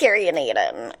scene of Carrie and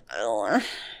Aiden. Ugh.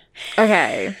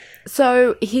 Okay,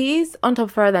 so he's on top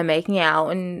of her, they're making out,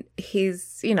 and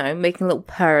he's making little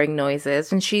purring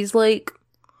noises, and she's like,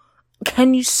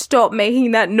 "Can you stop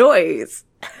making that noise?"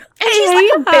 And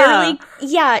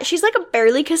she's like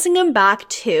barely kissing him back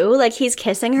too. Like he's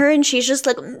kissing her and she's just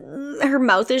like, her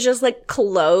mouth is just like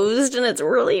closed and it's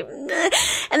really, and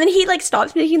then he like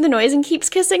stops making the noise and keeps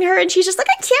kissing her and she's just like,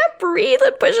 I can't breathe,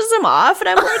 and pushes him off. And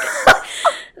I'm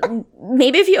like,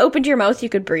 maybe if you opened your mouth you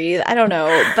could breathe. I don't know,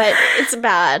 but it's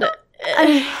bad.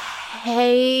 I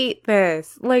hate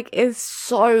this. Like, it's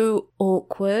so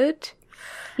awkward.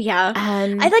 Yeah.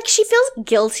 And she feels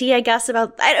guilty, I guess,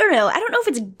 about, I don't know if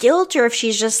it's guilt or if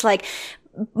she's just like,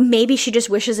 maybe she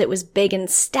just wishes it was big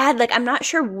instead. Like, I'm not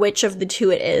sure which of the two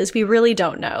it is. We really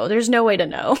don't know. There's no way to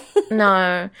know.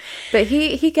 No. But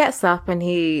he gets up and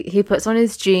he puts on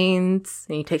his jeans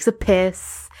and he takes a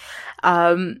piss.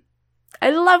 I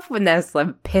love when there's like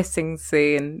a pissing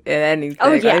scene in anything.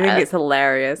 Oh, yeah. I think it's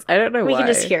hilarious. I don't know why. We can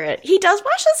just hear it. He does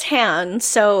wash his hands,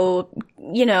 so,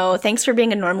 thanks for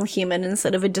being a normal human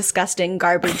instead of a disgusting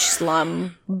garbage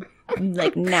slum,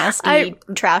 like nasty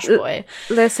trash boy.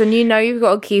 Listen, you've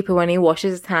got a keeper when he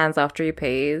washes his hands after he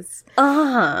pees.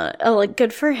 Oh, like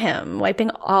good for him.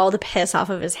 Wiping all the piss off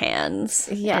of his hands.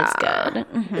 Yeah. It's good.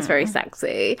 Mm-hmm. It's very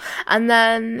sexy. And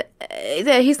then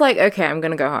he's like, okay, I'm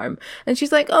gonna go home. And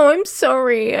she's like, oh, I'm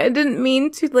sorry. I didn't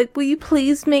mean to. Like, will you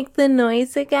please make the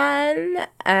noise again?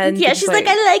 And yeah, she's like,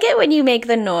 I like it when you make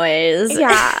the noise.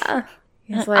 Yeah.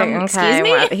 He's like, okay. Excuse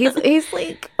me? Well, he's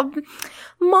like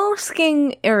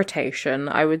masking irritation,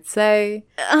 I would say.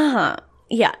 Yeah.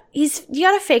 You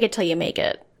gotta fake it till you make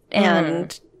it.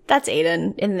 And that's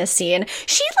Aiden in this scene.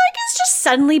 She is just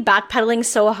suddenly backpedaling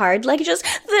so hard. Like, just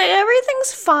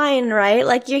everything's fine, right?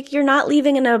 Like, you're not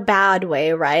leaving in a bad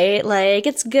way, right? Like,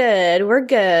 it's good. We're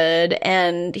good.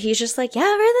 And he's just like, yeah,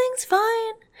 everything's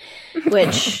fine.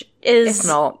 Which is it's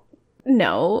not.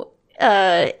 No.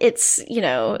 It's,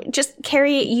 just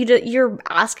Carrie, you're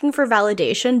asking for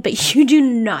validation, but you do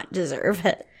not deserve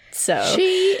it. So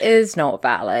she is not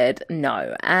valid.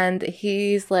 No. And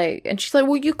she's like,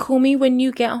 will you call me when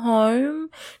you get home?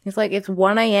 He's like, it's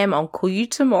 1 a.m. I'll call you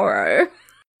tomorrow.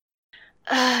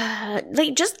 All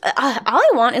I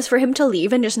want is for him to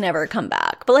leave and just never come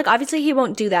back. But obviously he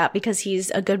won't do that because he's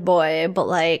a good boy.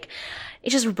 But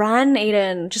just run,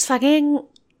 Aiden. Just fucking,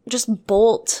 just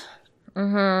bolt.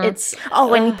 Mm-hmm. It's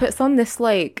and he puts on this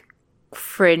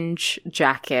fringe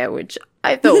jacket, which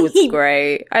I thought was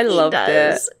great. I loved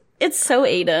it. It's so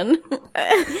Aiden.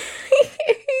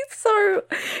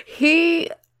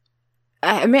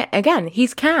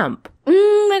 He's camp.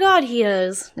 My God, he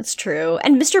is. It's true.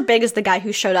 And Mr. Big is the guy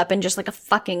who showed up in just a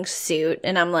fucking suit,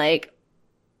 and I'm like,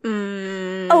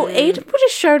 Oh, Aiden would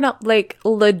have shown up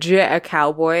legit a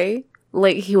cowboy.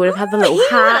 Like, he would have had the little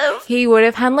hat. He would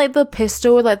have had, like, the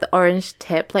pistol with, like, the orange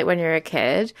tip, like, when you're a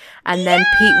kid. And then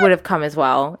Pete would have come as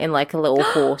well in, like, a little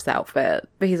horse outfit.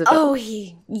 But he's a dog.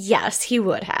 Yes, he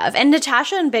would have. And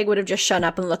Natasha and Big would have just shown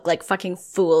up and looked like fucking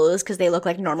fools because they look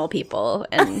like normal people.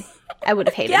 And I would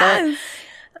have hated it.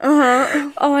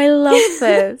 Oh, I love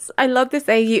this. I love this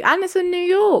AU. And it's in New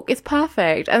York. It's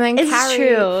perfect. And then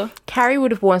Carrie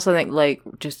would have worn something, like,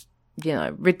 just, you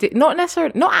know, not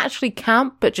actually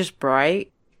camp, but just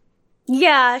bright.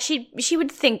 Yeah, she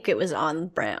would think it was on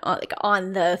brand, like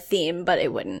on the theme, but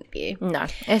it wouldn't be. No,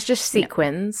 it's just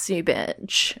sequins, you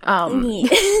bitch.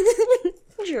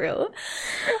 True.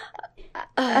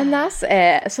 And that's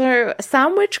it. So,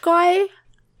 Sandwich Guy,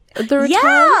 the return.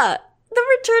 Yeah!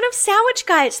 The return of Sandwich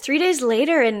Guy. It's 3 days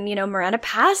later, and, you know, Miranda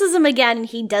passes him again, and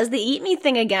he does the eat me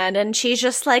thing again, and she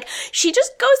just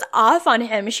goes off on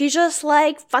him. She's just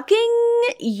like, fucking,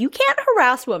 you can't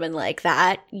harass women like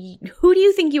that. Who do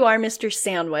you think you are, Mr.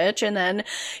 Sandwich? And then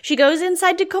she goes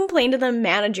inside to complain to the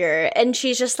manager, and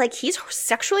she's just like, he's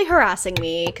sexually harassing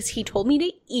me because he told me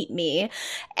to eat me.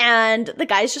 And the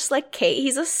guy's just like, Kate,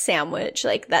 he's a sandwich.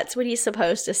 Like, that's what he's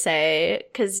supposed to say,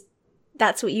 because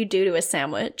that's what you do to a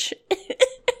sandwich.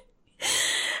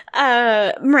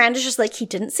 Miranda's just like, he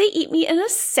didn't say eat me in a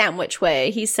sandwich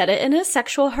way. He said it in a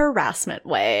sexual harassment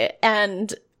way.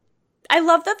 And I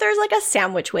love that there's like a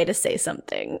sandwich way to say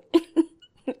something.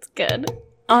 It's good.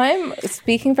 I'm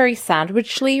speaking very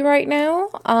sandwichly right now.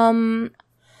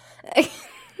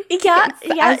 Yeah.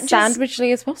 As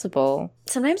sandwichly as possible.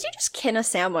 Sometimes you just kin a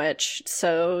sandwich,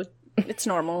 so it's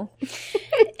normal.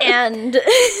 And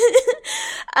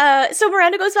so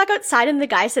Miranda goes back outside and the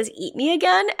guy says, eat me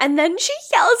again. And then she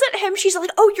yells at him. She's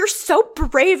like, oh, you're so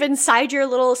brave inside your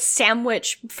little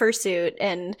sandwich fursuit.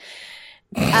 And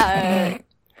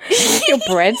your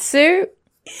bread suit?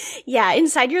 Yeah,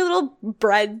 inside your little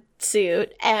bread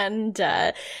suit. And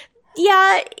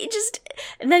yeah,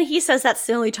 and then he says that's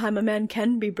the only time a man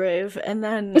can be brave. And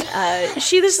then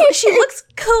she looks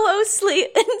closely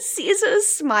and sees a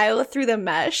smile through the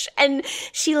mesh, and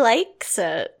she likes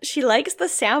it. She likes the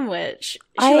sandwich.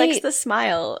 She likes the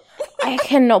smile. I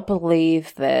cannot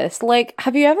believe this. Like,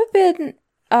 have you ever been,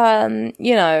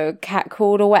 you know,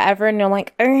 catcalled or whatever, and you're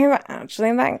like, oh,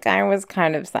 actually, that guy was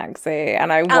kind of sexy,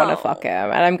 and I want to fuck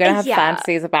him, and I'm gonna have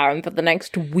fantasies about him for the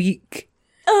next week.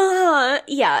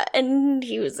 Yeah, and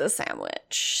he was a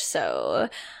sandwich, so,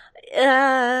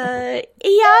 yeah, and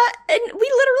we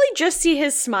literally just see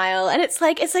his smile, and it's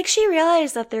like she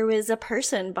realized that there was a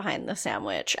person behind the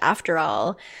sandwich, after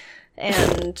all,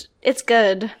 and it's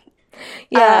good.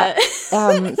 Yeah,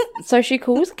 so she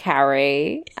calls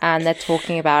Carrie, and they're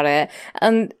talking about it,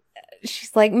 and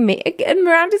she's like, and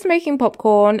Miranda's making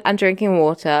popcorn and drinking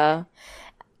water,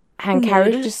 and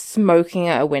Carrie's just smoking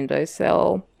at a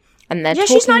windowsill. And they're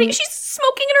talking. She's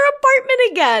smoking in her apartment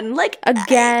again. Like,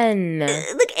 again.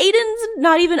 Like, Aiden's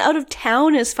not even out of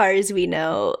town as far as we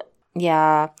know.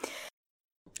 Yeah.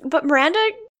 But Miranda,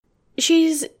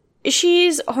 she's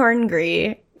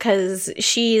horngry because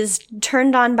she's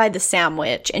turned on by the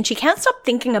sandwich and she can't stop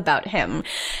thinking about him.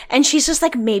 And she's just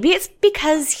like, maybe it's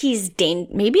because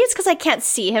maybe it's because I can't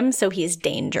see him, so he's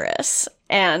dangerous.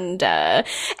 And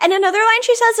another line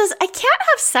she says is, I can't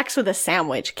have sex with a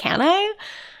sandwich, can I?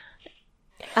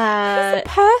 As a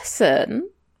person?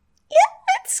 Yeah,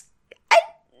 it's a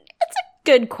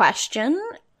good question.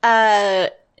 Then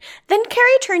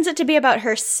Carrie turns it to be about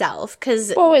herself,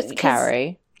 because... Oh, it's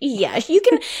Carrie. Yeah, she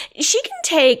can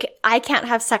take, I can't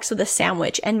have sex with a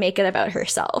sandwich, and make it about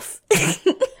herself.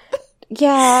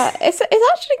 Yeah, it's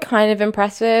actually kind of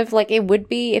impressive. Like, it would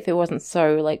be if it wasn't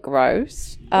so, like,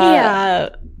 gross.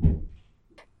 Yeah.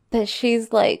 But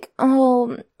she's like,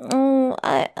 I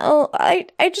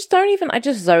just don't even, I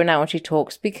just zone out when she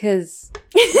talks, because,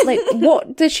 like,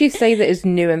 what does she say that is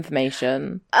new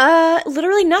information?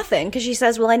 Literally nothing, because she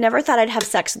says, well, I never thought I'd have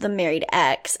sex with a married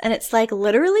ex, and it's like,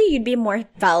 literally, you'd be more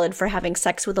valid for having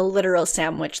sex with a literal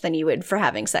sandwich than you would for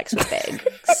having sex with Big,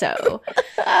 so.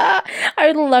 I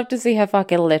would love to see her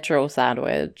fucking literal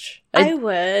sandwich. I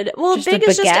would. Well, Big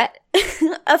is just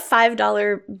a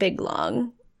 $5 Big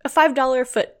long. A $5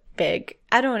 foot Big.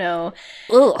 I don't know.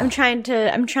 Ugh. I'm trying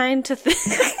to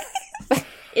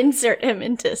insert him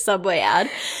into Subway ad.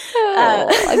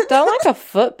 I don't like a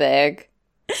foot Big.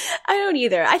 I don't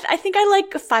either. I think I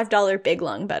like a $5 Big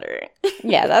long better.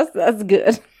 Yeah, that's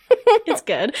good. It's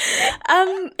good.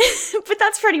 But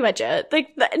that's pretty much it.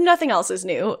 Like, nothing else is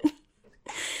new.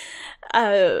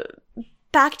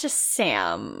 Back to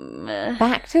Sam,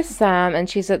 and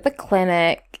she's at the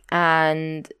clinic,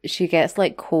 and she gets,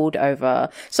 like, called over.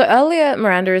 So earlier,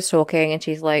 Miranda is talking, and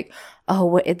she's like,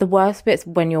 the worst bit's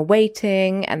when you're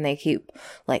waiting and they keep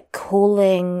like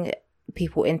calling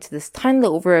people into this tiny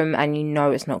little room and you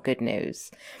know it's not good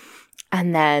news.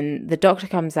 And then the doctor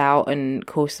comes out and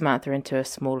calls Samantha into a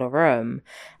smaller room.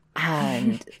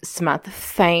 And Samantha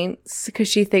faints because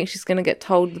she thinks she's going to get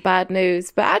told the bad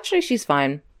news. But actually, she's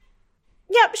fine.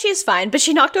 Yep, she's fine. But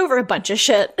she knocked over a bunch of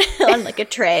shit on like a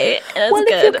tray. And Well,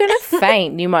 it's if you're good. going to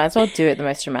faint, you might as well do it the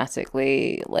most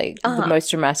dramatically, the most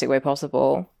dramatic way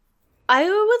possible. I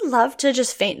would love to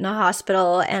just faint in a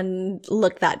hospital and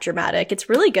look that dramatic. It's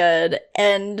really good.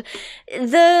 And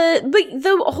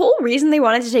the whole reason they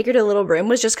wanted to take her to a little room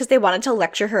was just because they wanted to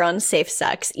lecture her on safe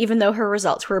sex, even though her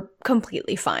results were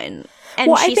completely fine. And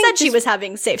Well, I she think said she just- was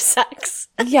having safe sex.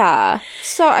 Yeah.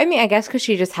 So, I mean, I guess because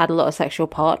she just had a lot of sexual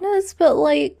partners, but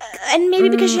like, And maybe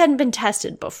because she hadn't been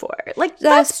tested before. Like,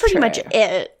 that's pretty much true.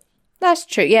 it. that's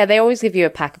true. Yeah, they always give you a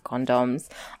pack of condoms.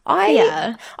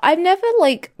 Yeah. I've never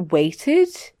like waited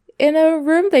in a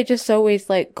room. They just always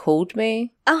like called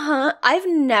me. I've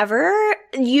never,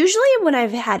 usually when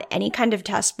I've had any kind of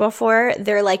test before,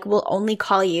 they're like, we'll only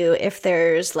call you if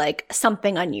there's like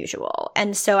something unusual.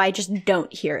 And so I just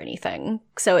don't hear anything.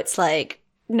 So it's like,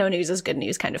 no news is good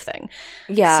news kind of thing.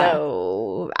 Yeah.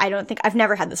 So I've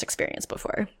never had this experience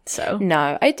before. So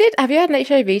No, I did. Have you had an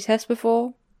HIV test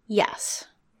before? yes.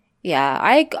 Yeah,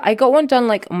 I got one done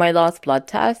like my last blood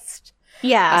test.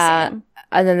 Yeah. Same.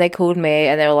 And then they called me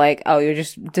and they were like, oh, you're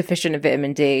just deficient in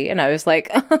vitamin D. And I was like,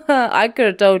 I could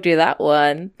have told you that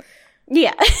one.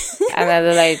 Yeah. And then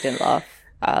the lady didn't laugh.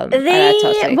 And I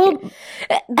touched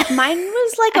it. Mine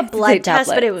was like a I have to blood take test,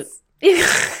 but it tablets.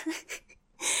 was.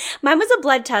 Mine was a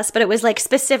blood test, but it was like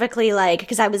specifically like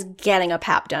because I was getting a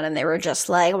pap done, and they were just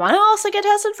like, "Want to also get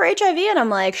tested for HIV?" And I'm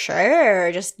like,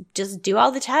 "Sure, just do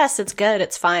all the tests. It's good.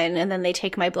 It's fine." And then they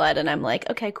take my blood, and I'm like,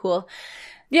 "Okay, cool."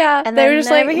 Yeah, And they were then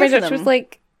just I like, never my hear from doctor was them.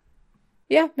 like,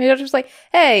 my doctor was like,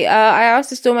 hey, I asked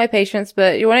to store my patients,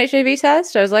 but you want an HIV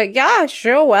test? I was like, yeah,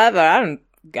 sure, whatever.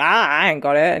 I ain't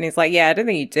got it. And he's like, yeah, I don't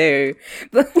think you do.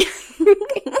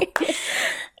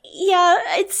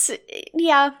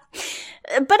 Yeah.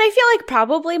 But I feel like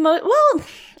probably well, I don't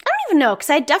even know because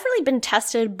I'd definitely been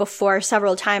tested before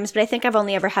several times, but I think I've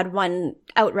only ever had one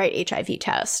outright HIV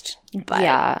test. But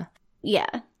yeah.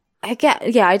 I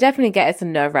definitely get it's a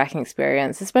nerve-wracking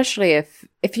experience, especially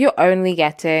if you're only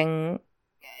getting,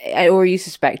 or you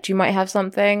suspect you might have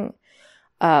something.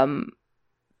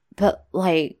 But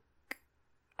like,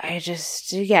 I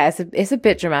just, it's a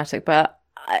bit dramatic, but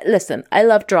listen, I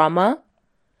love drama.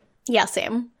 Yeah,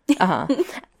 same.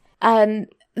 And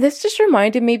this just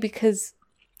reminded me because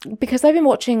I've been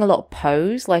watching a lot of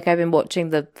Pose, like I've been watching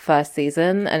the first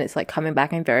season and it's like coming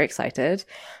back. I'm very excited,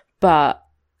 but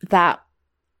that,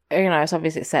 it's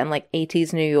obviously set in like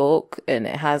 80s New York and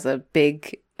it has a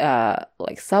big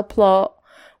like subplot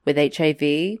with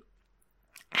HIV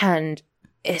and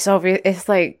it's obvious. It's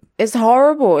like, it's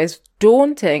horrible. It's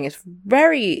daunting. It's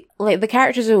very like the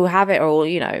characters who have it are all,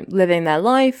 living their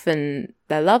life and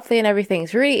they're lovely and everything.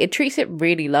 It treats it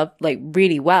really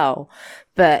really well,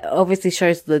 but obviously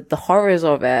shows the horrors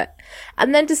of it.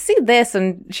 And then to see this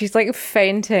and she's like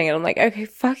fainting and I'm like, okay,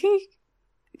 fucking,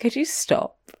 could you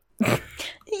stop?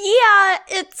 Yeah,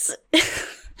 it's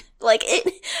like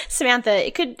Samantha,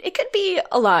 it could be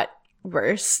a lot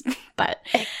worse, but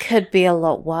it could be a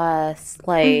lot worse.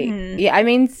 Like, yeah, I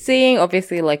mean, seeing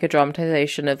obviously like a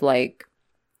dramatization of like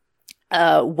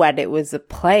when it was a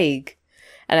plague,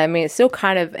 and I mean, it still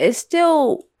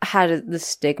had the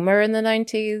stigma in the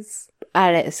 90s,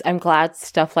 and I'm glad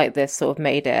stuff like this sort of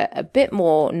made it a bit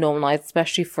more normalized,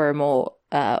 especially for a more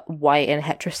white and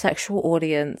heterosexual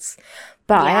audience.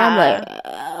 But I am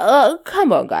like,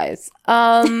 come on, guys.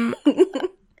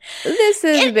 This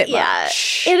is a bit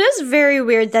much. It is very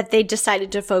weird that they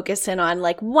decided to focus in on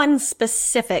like one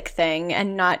specific thing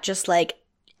and not just like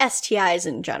STIs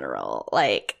in general.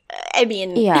 Like, I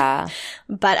mean, yeah.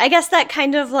 But I guess that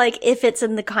kind of like, if it's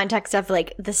in the context of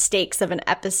like the stakes of an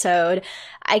episode,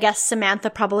 I guess Samantha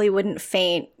probably wouldn't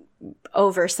faint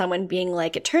over someone being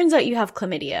like, it turns out you have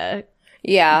chlamydia.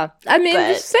 Yeah. I mean,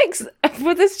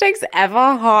 were the stakes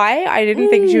ever high? I didn't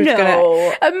think she was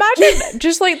gonna. Imagine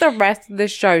just like the rest of the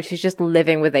show, she's just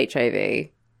living with HIV.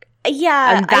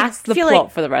 Yeah. And that's the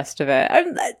plot for the rest of it.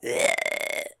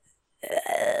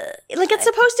 Like, it's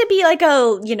supposed to be like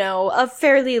a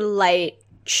fairly light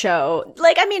show.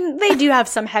 Like, I mean, they do have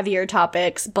some heavier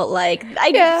topics, but like,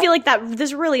 I feel like that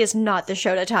this really is not the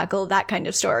show to tackle that kind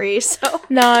of story, so.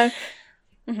 No.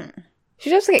 She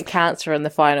just get cancer in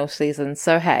the final season,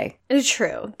 so hey.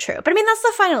 True. But I mean, that's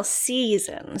the final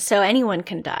season, so anyone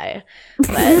can die.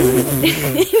 But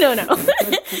no.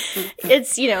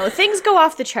 It's, things go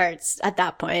off the charts at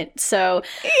that point, so...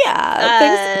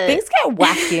 Yeah, things get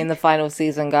wacky in the final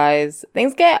season, guys.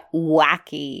 Things get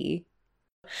wacky.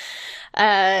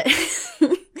 Then...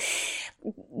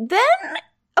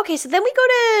 Okay, so then we go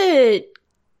to...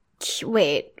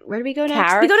 Wait, where do we go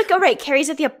next? Carrie? We go to right. Carrie's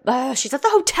at the she's at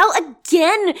the hotel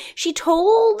again. She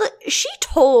told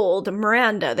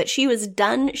Miranda that she was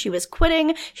done. She was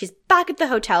quitting. She's back at the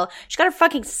hotel. She's got her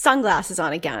fucking sunglasses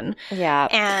on again. Yeah,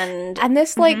 and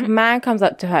this man comes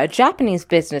up to her, a Japanese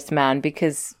businessman,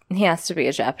 because he has to be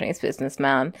a Japanese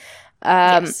businessman.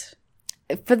 Yes.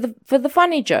 For the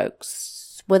funny jokes.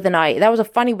 With an IE. That was a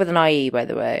funny with an IE, by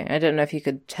the way. I don't know if you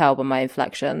could tell by my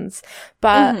inflections.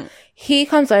 But he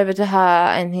comes over to her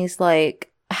and he's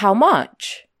like, how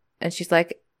much? And she's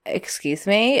like, excuse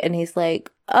me? And he's like,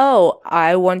 oh,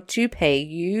 I want to pay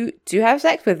you to have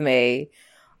sex with me.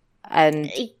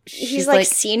 And he's like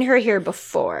seen her here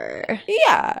before.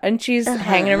 Yeah. And she's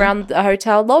hanging around the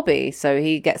hotel lobby. So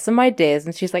he gets some ideas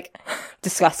and she's like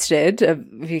disgusted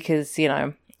because,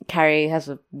 Carrie has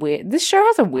this show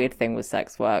has a weird thing with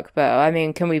sex work, but I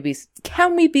mean, can we be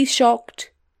shocked?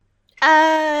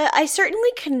 I certainly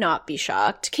cannot be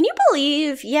shocked. Can you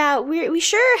believe? Yeah, we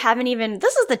sure haven't even,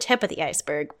 this is the tip of the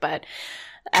iceberg, but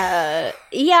it's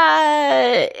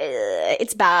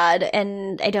bad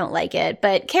and I don't like it.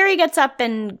 But Carrie gets up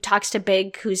and talks to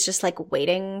Big, who's just like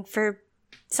waiting for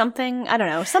something. I don't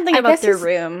know, something about their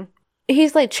room.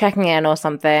 He's like checking in or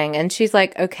something, and she's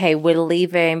like, okay, we're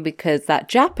leaving because that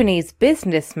Japanese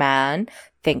businessman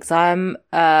thinks I'm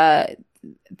a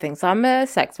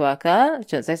sex worker. I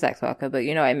shouldn't say sex worker, but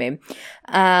you know what I mean.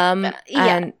 And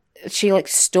she like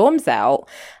storms out,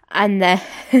 and then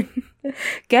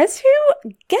guess who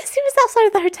was outside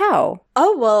of the hotel?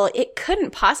 Oh, well, it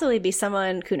couldn't possibly be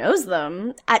someone who knows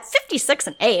them at 56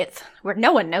 and 8th, where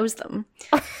no one knows them.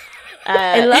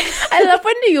 I love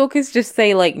when New Yorkers just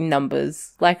say like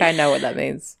numbers. Like I know what that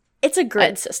means. It's a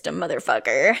grid system,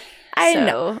 motherfucker. I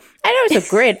know it's a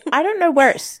grid. I don't know where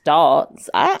it starts.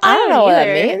 I don't know what that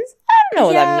means. I don't know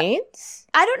what that means.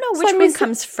 I don't know which one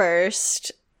comes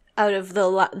first out of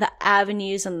the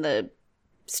avenues and the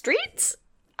streets.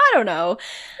 I don't know.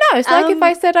 No, it's like if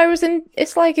I said I was in.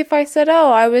 It's like if I said,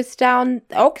 "Oh, I was down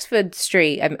Oxford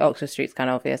Street." I mean, Oxford Street's kind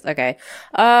of obvious. Okay.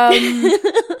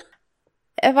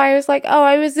 If I was like, oh,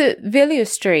 I was at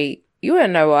Villiers Street, you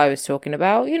wouldn't know what I was talking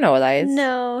about. You know what that is.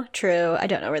 No, true. I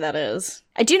don't know where that is.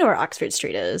 I do know where Oxford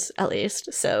Street is, at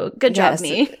least. So good job,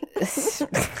 me.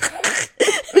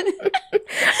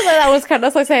 That was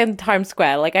that's like saying Times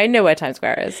Square. Like, I know where Times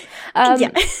Square is.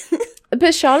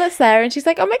 But Charlotte's there and she's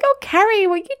like, oh my God, Carrie,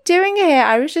 what are you doing here?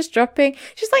 I was just dropping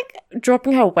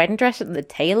her wedding dress at the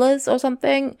tailor's or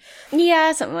something.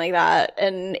 Yeah, something like that.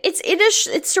 And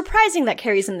it's surprising that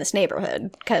Carrie's in this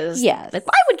neighborhood because like,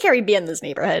 why would Carrie be in this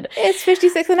neighborhood? It's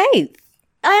 56 and 8th.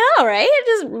 I know, right?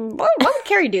 What would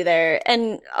Carrie do there?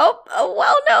 And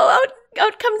well, no,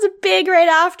 out comes Big right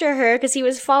after her because he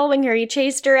was following her. He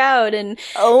chased her out, and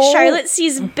Charlotte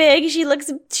sees Big. She looks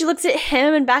at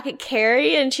him and back at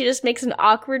Carrie, and she just makes an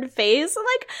awkward face. And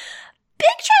like, Big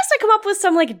tries to come up with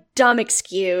some like dumb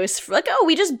excuse for like, oh,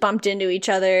 we just bumped into each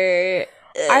other.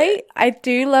 I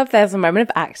do love there's a moment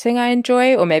of acting I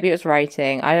enjoy, or maybe it was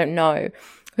writing. I don't know.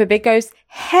 But Big goes,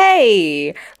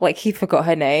 hey, like he forgot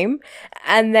her name,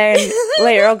 and then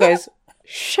later on goes,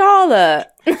 Charlotte.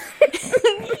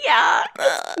 Yeah,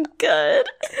 good.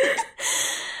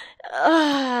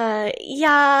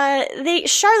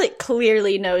 Charlotte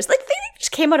clearly knows. Like, they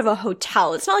just came out of a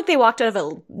hotel. It's not like they walked out of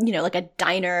a, like a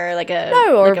diner, like a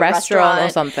or like a restaurant or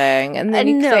something. And then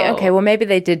you say, okay, well, maybe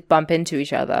they did bump into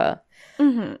each other.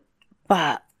 Mm-hmm.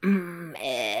 But,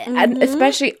 and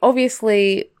especially,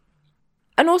 obviously,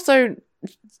 and also,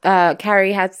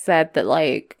 Carrie had said that,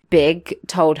 like, Big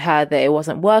told her that it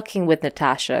wasn't working with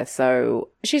Natasha, so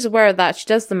she's aware of that. She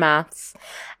does the maths,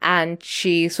 and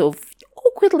she sort of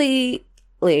awkwardly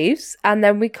leaves. And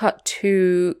then we cut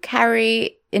to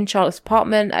Carrie in Charlotte's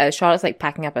apartment. Charlotte's, like,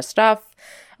 packing up her stuff,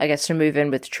 I guess, to move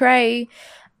in with Trey.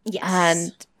 Yes.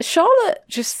 And Charlotte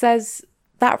just says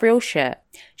that real shit.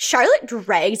 Charlotte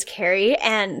drags Carrie,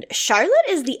 and Charlotte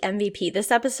is the MVP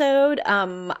this episode.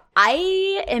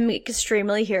 I am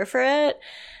extremely here for it.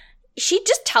 She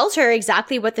just tells her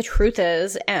exactly what the truth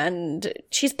is, and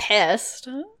she's pissed.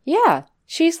 Yeah.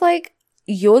 She's like,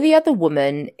 you're the other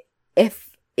woman. If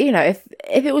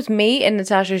it was me in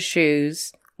Natasha's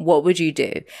shoes, what would you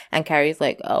do? And Carrie's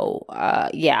like,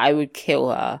 yeah, I would kill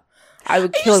her. I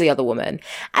would kill the other woman.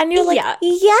 And you're like,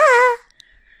 yeah.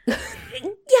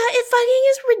 it fucking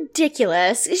is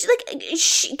ridiculous. It's like,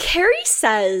 Carrie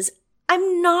says,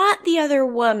 I'm not the other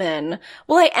woman.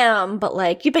 Well, I am, but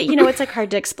like, but you know, it's like hard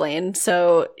to explain.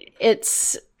 So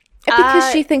it's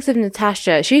because she thinks of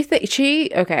Natasha.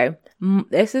 Okay.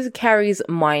 This is Carrie's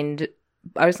mind.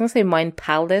 I was gonna say mind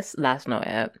palace. That's not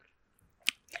it.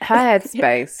 Her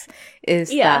headspace is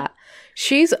that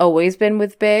she's always been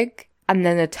with Big, and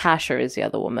then Natasha is the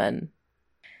other woman.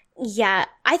 Yeah,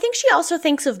 I think she also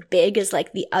thinks of Big as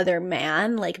like the other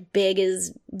man. Like Big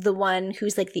is the one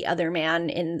who's like the other man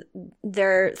in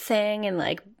their thing, and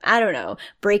like, I don't know,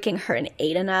 breaking her and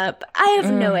Aiden up. I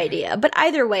have no idea. But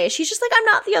either way, she's just like, I'm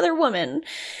not the other woman.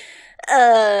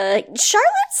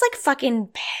 Charlotte's like fucking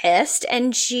pissed,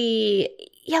 and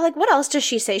like, what else does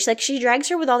she say? She drags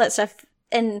her with all that stuff.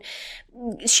 And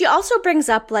she also brings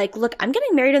up, like, look, I'm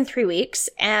getting married in 3 weeks,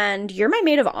 and you're my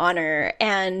maid of honor.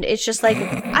 And it's just like,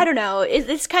 I don't know.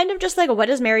 It's kind of just like, what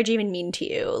does marriage even mean to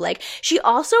you? Like, she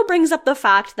also brings up the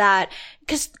fact that,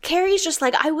 because Carrie's just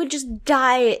like, I would just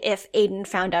die if Aiden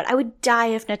found out. I would die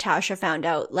if Natasha found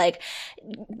out. Like,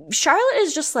 Charlotte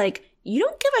is just like, you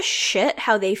don't give a shit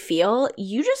how they feel.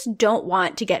 You just don't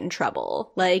want to get in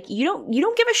trouble. Like, you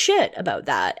don't give a shit about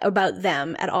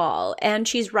them at all. And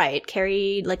she's right.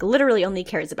 Carrie, like, literally only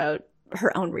cares about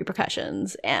her own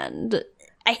repercussions. And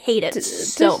I hate it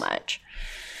so much.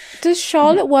 Does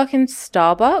Charlotte work in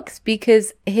Starbucks?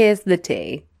 Because here's the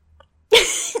tea.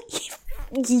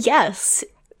 Yes.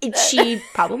 She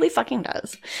probably fucking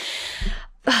does.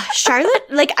 Charlotte,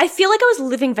 like, I feel like I was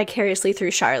living vicariously through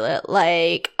Charlotte.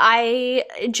 Like,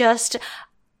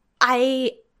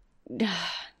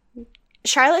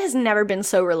 Charlotte has never been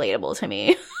so relatable to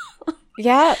me.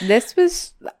 Yeah, this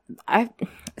was,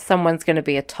 someone's going to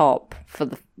be a top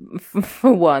for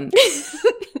once.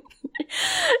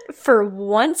 For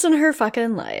once in her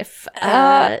fucking life.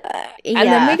 And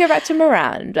then we go back to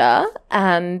Miranda,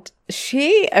 and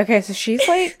she's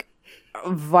like,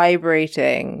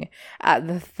 vibrating at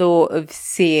the thought of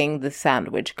seeing the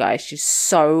sandwich guy. She's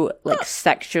so like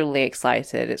sexually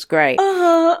excited. It's great.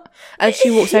 And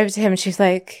she walks over to him and she's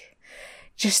like,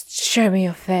 just show me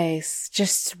your face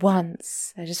just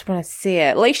once. I just want to see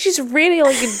it. Like, she's really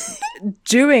like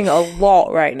doing a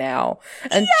lot right now.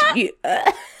 And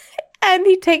and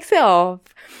he takes it off,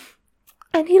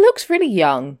 and he looks really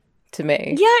young to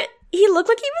me. Yeah, he looked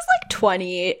like he was like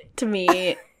 20 to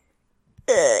me.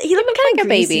 He looked kind of like a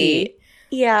baby.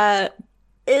 Yeah,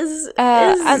 is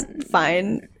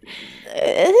fine.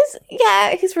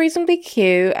 He's reasonably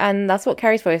cute, and that's what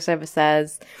Carrie's voiceover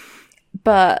says.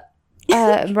 But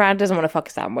Miranda doesn't want to fuck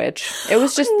a sandwich. It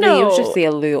was just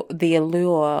the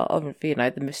allure of, you know,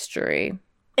 the mystery.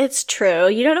 It's true.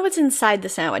 You don't know what's inside the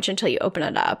sandwich until you open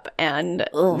it up, and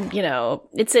you know,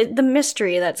 it's the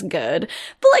mystery that's good.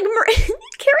 But like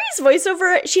Carrie's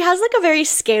voiceover, she has like a very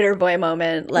skater boy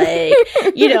moment. Like,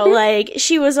 you know, like,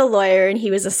 she was a lawyer and he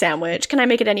was a sandwich. Can I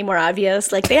make it any more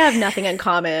obvious? Like, they have nothing in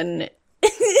common.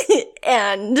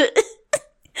 And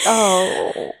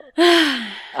I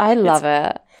love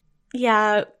it.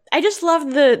 Yeah, I just love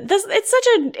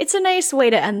it's a nice way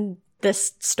to end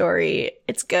this story.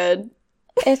 It's good.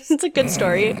 It's a good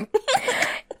story.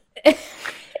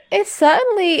 It's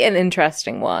certainly an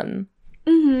interesting one.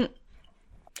 Mm-hmm.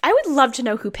 I would love to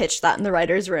know who pitched that in the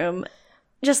writer's room.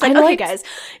 Just like, okay, guys.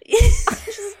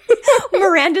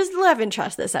 Miranda's the love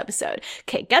interest this episode.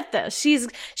 Okay, get this. She's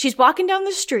walking down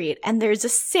the street, and there's a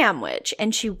sandwich,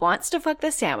 and she wants to fuck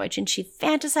the sandwich, and she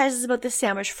fantasizes about the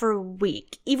sandwich for a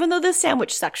week, even though the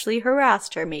sandwich sexually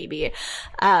harassed her, maybe.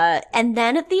 And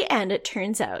then at the end, it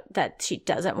turns out that she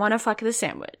doesn't want to fuck the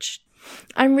sandwich.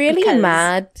 I'm really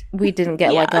mad we didn't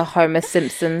get like a Homer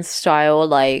Simpson style,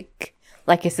 like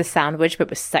it's a sandwich but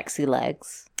with sexy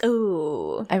legs.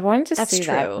 Ooh, I wanted to see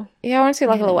that. Yeah, I want to see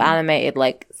like a little animated,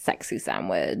 like, sexy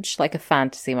sandwich, like a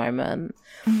fantasy moment.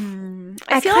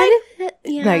 I feel like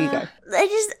no, you go. I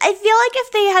feel like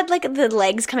if they had like the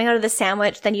legs coming out of the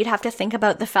sandwich, then you'd have to think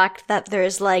about the fact that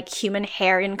there's like human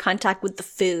hair in contact with the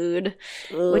food,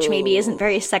 which maybe isn't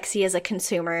very sexy as a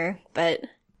consumer, but.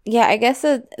 Yeah, I guess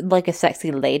a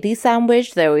sexy lady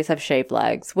sandwich, they always have shaved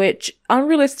legs, which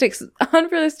unrealistic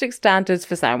standards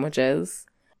for sandwiches.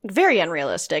 Very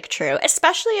unrealistic, true.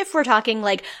 Especially if we're talking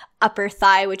like upper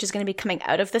thigh, which is going to be coming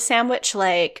out of the sandwich.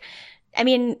 Like, I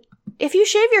mean, if you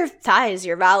shave your thighs,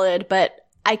 you're valid, but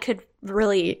I could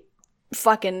really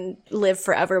fucking live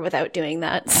forever without doing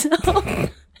that. So.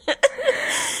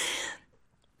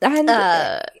 And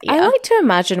I like to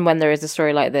imagine when there is a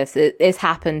story like this, it's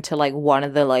happened to like one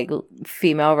of the like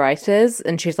female writers,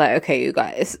 and she's like, okay, you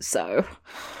guys, so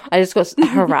I just got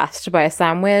harassed by a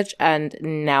sandwich, and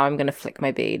now I'm gonna flick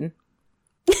my bean.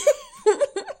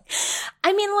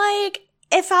 I mean, like,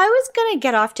 if I was gonna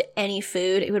get off to any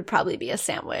food, it would probably be a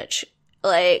sandwich.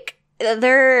 Like,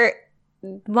 they're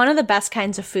one of the best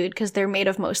kinds of food because they're made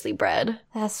of mostly bread.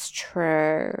 That's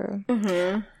true.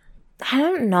 Mm-hmm. I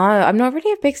don't know. I'm not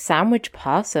really a big sandwich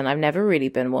person. I've never really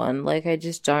been one. Like, I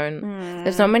just don't.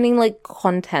 There's not many, like,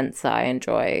 contents that I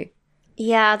enjoy.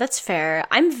 Yeah, that's fair.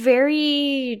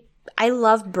 I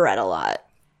love bread a lot.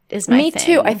 Is my Me thing.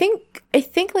 too. I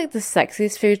think like the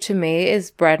sexiest food to me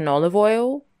is bread and olive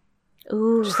oil.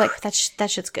 Ooh, Just like that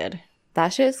shit's good. that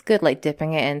shit's good. Like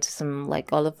dipping it into some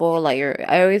like olive oil. Like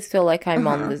I always feel like I'm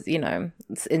on this, you know,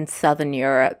 in Southern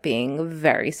Europe, being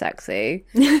very sexy.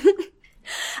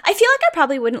 I feel like I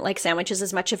probably wouldn't like sandwiches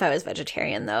as much if I was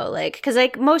vegetarian, though. Like, because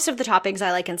like most of the toppings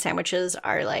I like in sandwiches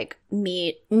are like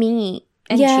meat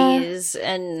and cheese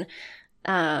and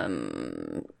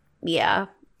yeah.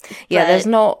 Yeah, But- there's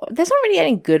not really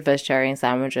any good vegetarian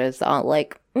sandwiches that aren't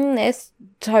like it's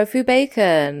tofu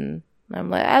bacon. I'm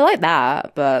like, I like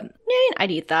that, but I mean,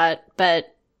 I'd eat that,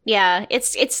 but yeah,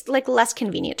 it's like less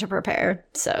convenient to prepare.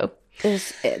 So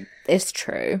it's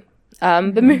true.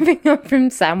 But moving on from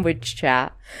sandwich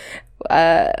chat,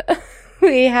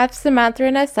 we have Samantha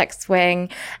in her sex swing,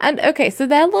 and okay, so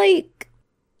they're like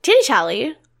titty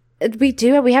tally.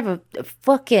 we have a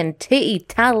fucking titty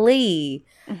tally.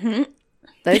 Mm-hmm.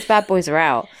 Those bad boys are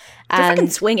out, They're fucking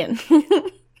and swinging.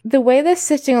 the way they're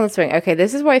sitting on the swing. Okay,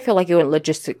 this is where I feel like it wouldn't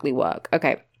logistically work.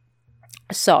 Okay,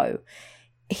 so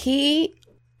he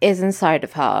is inside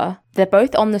of her. They're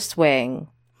both on the swing.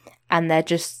 And they're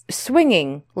just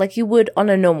swinging like you would on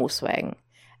a normal swing.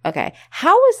 Okay.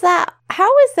 How is that? How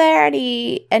is there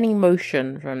any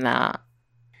motion from that?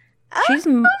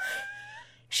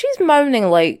 She's moaning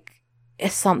like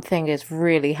something is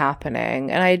really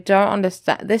happening. And I don't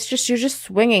understand. You're just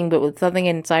swinging, but with something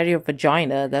inside your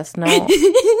vagina. That's not.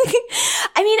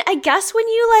 I mean, I guess when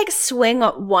you like swing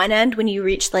at one end, when you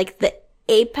reach like the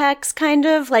apex kind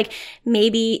of, like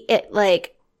maybe it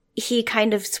like he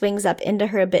kind of swings up into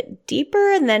her a bit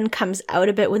deeper and then comes out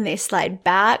a bit when they slide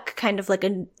back, kind of like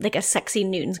a sexy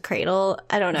Newton's cradle.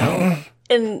 I don't know.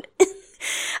 And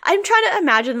I'm trying to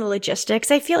imagine the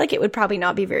logistics. I feel like it would probably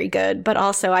not be very good, but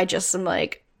also I just am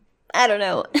like, I don't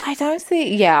know. I don't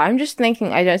see. Yeah, I'm just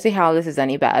thinking. I don't see how this is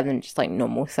any better than just like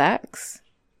normal sex.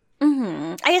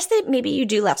 Mm-hmm. I guess that maybe you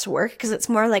do less work because it's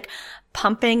more like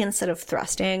pumping instead of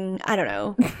thrusting. I don't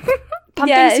know.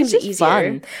 Pumping seems just easier.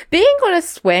 fun. Being on a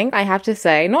swing, I have to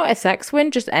say, not a sex swing,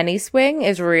 just any swing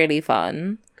is really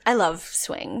fun. I love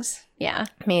swings. Yeah.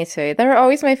 Me too. They're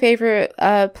always my favorite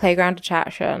playground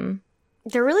attraction.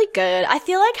 They're really good. I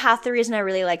feel like half the reason I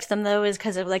really liked them though is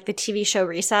because of like the TV show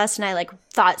Recess, and I like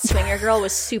thought Swinger Girl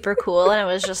was super cool, and I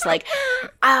was just like,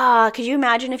 could you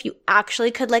imagine if you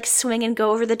actually could like swing and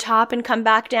go over the top and come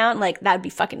back down? Like that'd be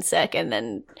fucking sick. And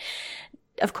then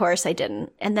of course I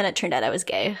didn't. And then it turned out I was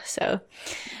gay. So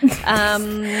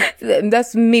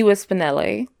That's me with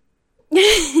Spinelli.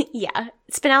 yeah.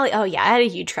 Spinelli. Oh yeah, I had a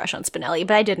huge crush on Spinelli,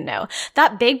 but I didn't know.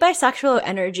 That big bisexual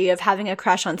energy of having a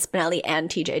crush on Spinelli and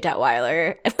TJ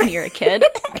Detweiler when you're a kid.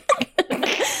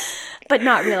 But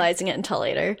not realizing it until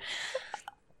later.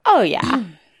 Oh yeah.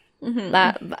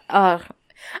 Actually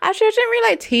I didn't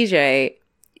really like TJ.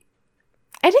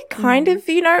 I did kind of,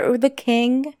 the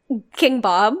King. King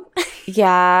Bob.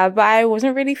 Yeah, but I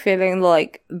wasn't really feeling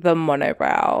like the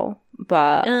monobrow.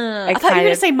 But I thought you were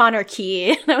going to say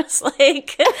monarchy. And I was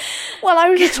like... Well, I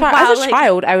was a child. Wow, As a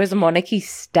child, I was a monarchy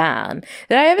stan.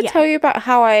 Did I ever tell you about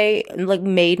how I like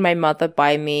made my mother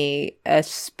buy me a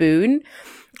spoon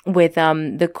with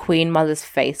the Queen Mother's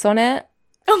face on it?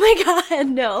 Oh my god,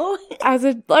 no. I was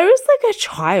like a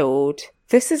child.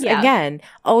 This is, again,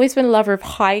 always been a lover of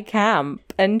high camp.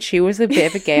 And she was a bit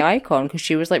of a gay icon because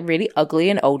she was like really ugly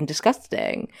and old and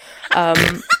disgusting. Oh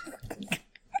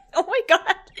my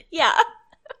god, yeah.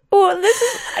 Well,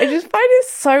 I just find it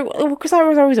so, because I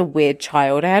was always a weird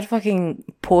child. I had fucking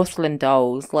porcelain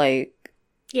dolls, like,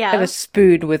 and a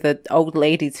spoon with an old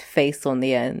lady's face on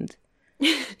the end.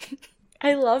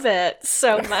 I love it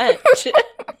so much.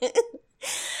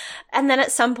 And then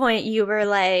at some point you were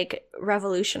like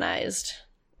revolutionized.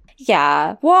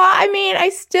 Yeah. Well, I mean, I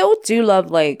still do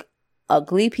love like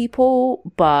ugly people,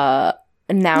 but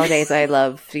nowadays I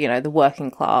love, the working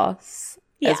class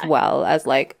as well as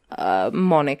like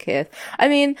monarchists. I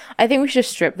mean, I think we should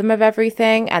strip them of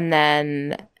everything and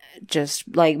then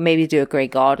just like maybe do a Grey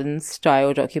Garden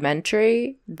style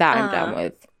documentary. That I'm down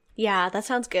with. Yeah, that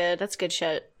sounds good. That's good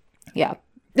shit. Yeah.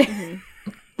 Mm-hmm.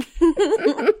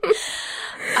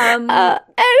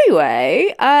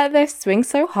 Anyway, they swing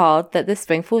so hard that the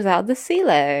swing falls out of the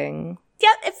ceiling.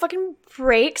 Yeah, it fucking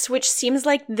breaks, which seems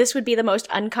like this would be the most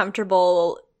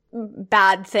uncomfortable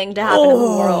bad thing to happen in the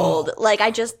world. Like,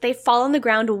 they fall on the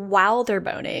ground while they're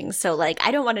boning. So, like,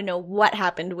 I don't want to know what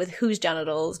happened with whose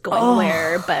genitals going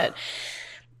where, but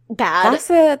bad.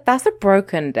 That's a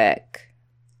broken dick.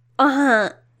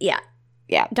 Yeah.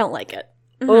 Yeah. Don't like it.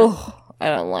 Oh, I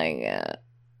don't like it.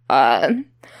 But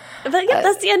yeah,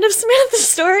 that's the end of Samantha's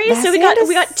story. So we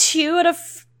got 2 out of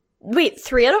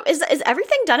 3 out of is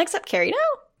everything done except Carrie now?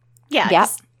 Yeah. Yeah.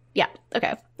 Yeah.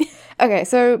 Okay. Okay,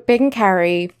 so Big and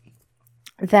Carrie,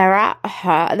 they're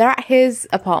at his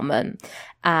apartment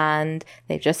and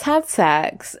they've just had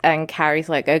sex and Carrie's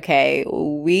like, okay,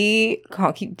 we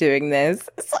can't keep doing this.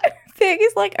 So Big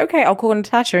is like, okay, I'll call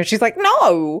Natasha. And she's like,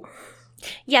 no.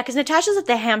 Yeah, because Natasha's at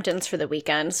the Hamptons for the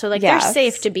weekend. So, like, Yes. they're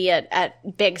safe to be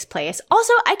at Big's place.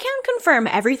 Also, I can confirm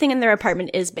everything in their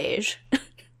apartment is beige.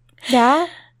 Yeah.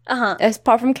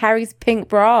 Apart from Carrie's pink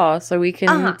bra, so we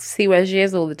can see where she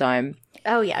is all the time.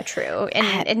 Oh, yeah, true.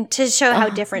 And to show how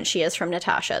different she is from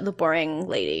Natasha, the boring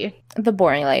lady. The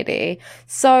boring lady.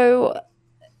 So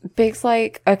Big's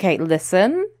like, okay,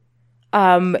 listen,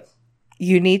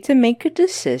 you need to make a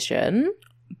decision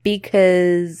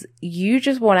because you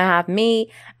just want to have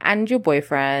me and your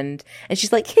boyfriend. And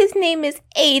she's like, his name is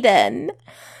Aiden.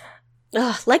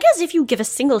 Ugh, like as if you give a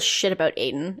single shit about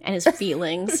Aiden and his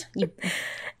feelings. You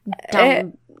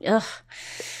dumb. Ugh.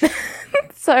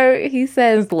 So he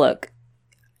says, look,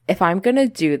 if I'm going to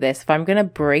do this, if I'm going to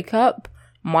break up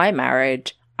my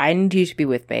marriage, I need you to be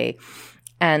with me.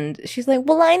 And she's like,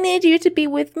 well, I need you to be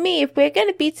with me. If we're going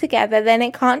to be together, then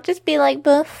it can't just be like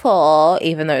before,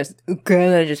 even though it's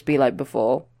going to just be like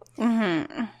before.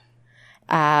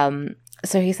 Mm-hmm.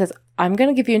 So he says, I'm going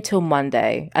to give you until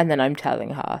Monday. And then I'm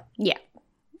telling her. Yeah.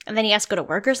 And then he has to go to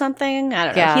work or something. I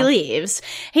don't know. Yeah. He leaves.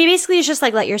 He basically is just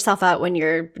like, let yourself out when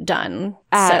you're done.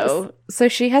 So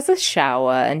she has a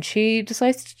shower and she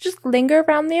decides to just linger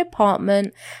around the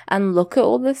apartment and look at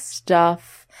all this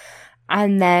stuff.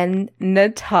 And then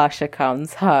Natasha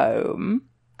comes home.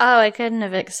 Oh, I couldn't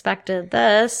have expected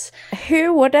this.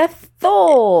 Who would have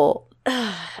thought?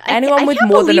 Anyone with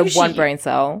more than one brain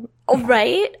cell. Oh,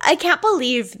 right? I can't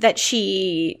believe that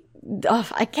she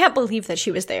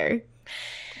was there.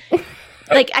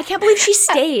 Like, I can't believe she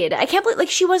stayed. I can't believe, like,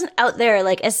 she wasn't out there,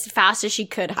 like, as fast as she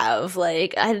could have.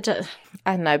 Like, I don't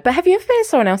know. But have you ever been to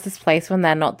someone else's place when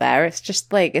they're not there? It's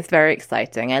just, like, it's very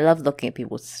exciting. I love looking at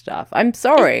people's stuff. I'm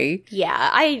sorry. Yeah,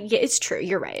 it's true.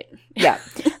 You're right. Yeah.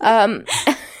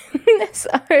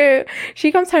 So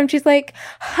she comes home. She's like,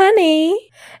 honey.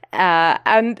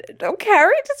 And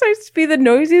Carrie decides to be the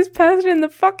noisiest person in the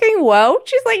fucking world.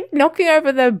 She's, like, knocking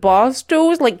over the bar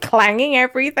stools, like, clanging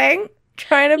everything.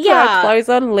 Trying to put her clothes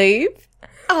on, leave.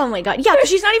 Oh my god. Yeah, because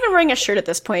she's not even wearing a shirt at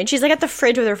this point. She's like at the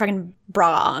fridge with her fucking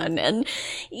bra on. And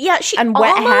yeah,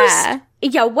 wet hair.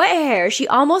 Yeah, wet hair. She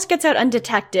almost gets out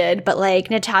undetected, but like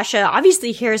Natasha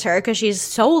obviously hears her because she's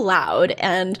so loud.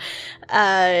 And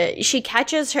she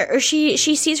catches her, or she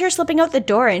sees her slipping out the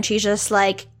door and she's just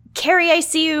like, Carrie, I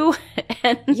see you.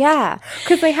 And yeah,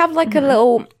 because they have like a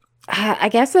little... I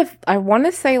guess if I want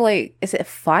to say like, is it a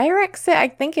fire exit? I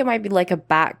think it might be like a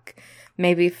back,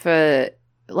 maybe for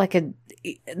like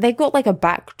they got like a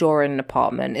back door in an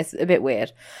apartment. It's a bit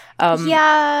weird.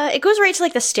 Yeah, it goes right to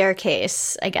like the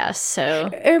staircase, I guess. So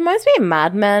it reminds me of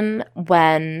Mad Men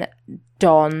when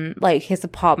Don, like his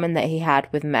apartment that he had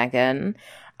with Megan.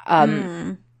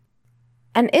 And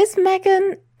is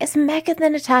Megan the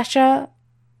Natasha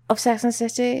of Sex and the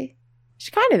City? She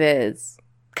kind of is.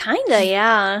 Kinda,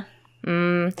 yeah.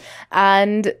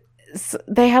 And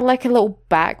they had like a little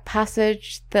back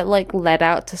passage that like led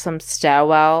out to some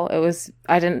stairwell.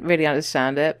 I didn't really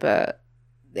understand it, but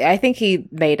I think he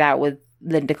made out with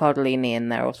Linda Cardellini in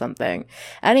there or something.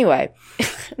 Anyway.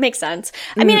 Makes sense.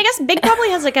 I mean, I guess Big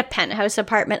probably has like a penthouse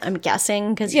apartment, I'm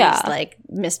guessing, because he's like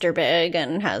Mr. Big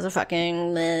and has a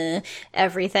fucking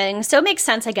everything. So it makes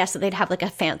sense, I guess, that they'd have like a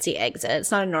fancy exit.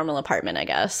 It's not a normal apartment, I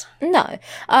guess. No.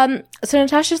 So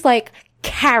Natasha's like,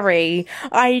 Carrie,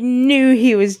 I knew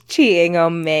he was cheating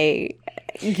on me.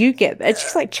 You get that.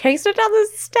 She's like chased her down the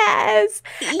stairs.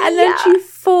 And then she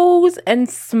falls and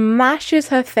smashes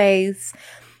her face.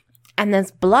 And there's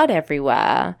blood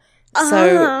everywhere.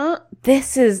 So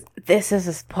this is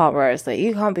this part where it's like,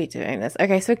 you can't be doing this.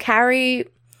 Okay, so Carrie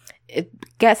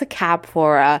gets a cab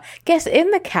for her, gets in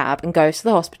the cab and goes to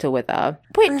the hospital with her.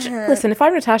 Which, listen, if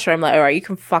I'm Natasha, I'm like, all right, you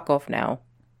can fuck off now.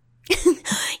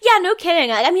 Yeah, no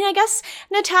kidding. I mean, I guess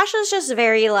Natasha's just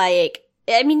very like,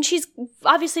 I mean, she's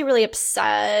obviously really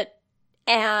upset.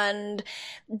 And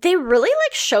they really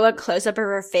like show a close up of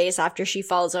her face after she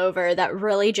falls over that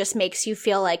really just makes you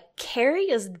feel like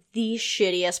Carrie is the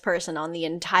shittiest person on the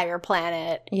entire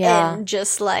planet. Yeah. And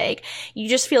just like, you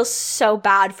just feel so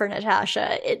bad for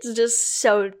Natasha. It's just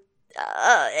so,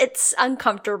 it's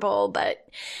uncomfortable, but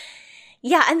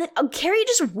yeah. And then Carrie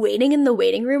just waiting in the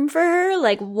waiting room for her.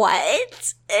 Like,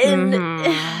 what? And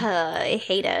I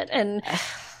hate it. And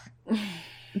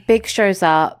Big shows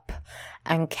up.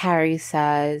 And Carrie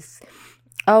says,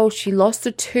 oh, she lost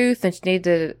a tooth and she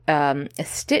needed a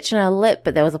stitch in her lip,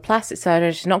 but there was a plastic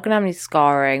surgery. She's not going to have any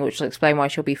scarring, which will explain why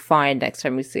she'll be fine next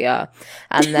time we see her.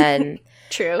 And then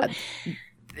true.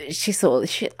 Does she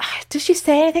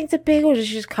say anything to Big, or does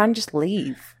she just kind of just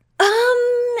leave?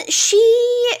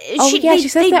 She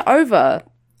says they're over.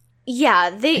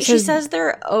 Yeah, she says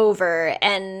they're over,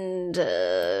 and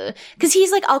because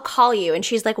he's like, I'll call you, and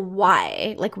she's like,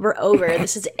 why? Like, we're over.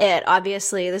 This is it.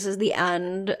 Obviously, this is the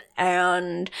end.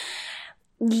 And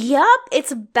yep,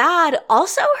 it's bad.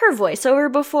 Also, her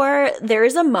voiceover before, there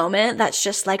is a moment that's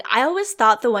just like, I always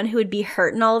thought the one who would be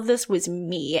hurt in all of this was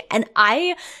me, and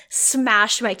I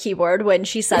smashed my keyboard when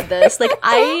she said this. Like,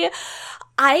 I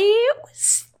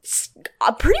was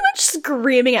pretty much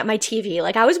screaming at my TV.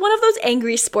 Like, I was one of those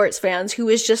angry sports fans who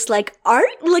was just like,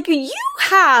 you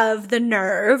have the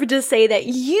nerve to say that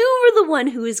you were the one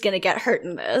who is gonna get hurt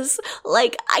in this.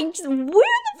 Like, where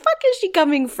the fuck is she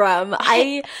coming from?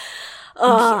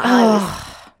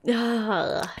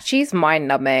 She's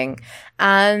mind-numbing.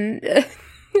 And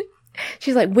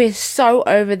she's like, we're so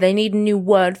over, they need a new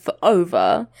word for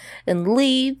over, and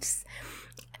leaves.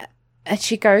 And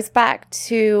she goes back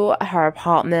to her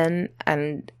apartment,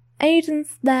 and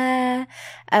Aiden's there,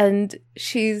 and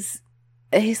he's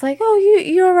like, oh,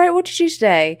 you all right? What did you do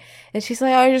today? And she's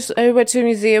like, I went to a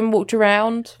museum, walked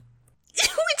around. It's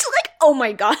like, oh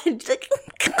my god, like,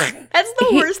 that's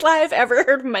the worst lie I've ever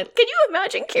heard in my life. Can you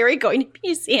imagine Carrie going to a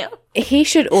museum? He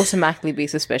should automatically be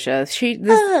suspicious. She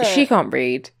can't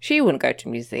read. She wouldn't go to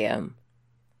a museum.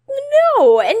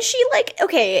 No, and she, like,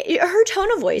 okay, her tone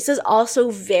of voice is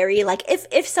also very, like,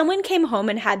 if someone came home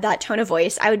and had that tone of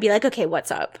voice, I would be like, okay,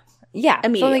 what's up? Yeah,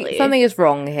 immediately. Something is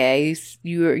wrong here.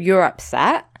 You're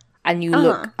upset, and you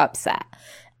look upset.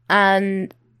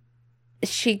 And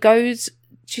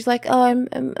she's like, oh,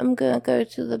 I'm gonna go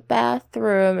to the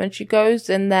bathroom, and she goes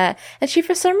in there, and she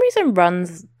for some reason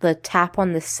runs the tap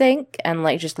on the sink and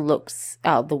like just looks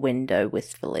out the window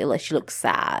wistfully, like she looks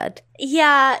sad.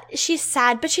 Yeah, she's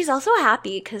sad, but she's also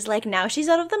happy because like now she's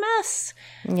out of the mess.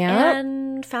 Yeah,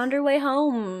 and found her way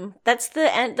home. That's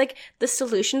the end. Like, the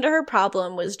solution to her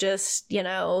problem was just,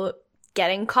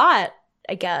 getting caught.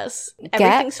 I guess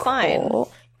everything's fine.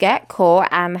 Get caught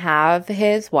and have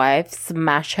his wife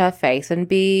smash her face and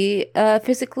be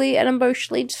physically and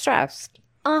emotionally distressed.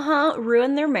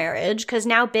 Ruin their marriage, because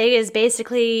now Big is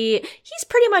basically, he's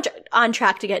pretty much on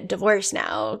track to get divorced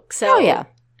now. So,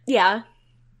 yeah.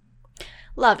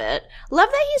 Love it. Love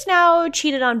that he's now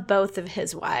cheated on both of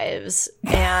his wives,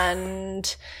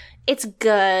 and it's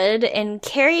good, and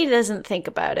Carrie doesn't think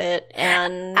about it,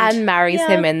 and marries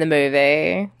him in the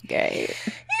movie. Great.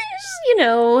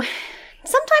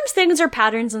 Sometimes things are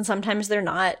patterns and sometimes they're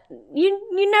not.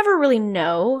 You never really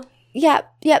know.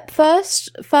 Yep. First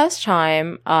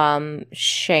time,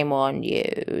 shame on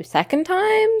you. Second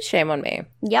time, shame on me.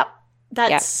 Yep.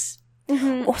 That's... Yep.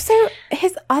 Mm-hmm. Also,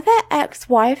 his other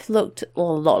ex-wife looked a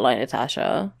lot like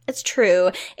Natasha. It's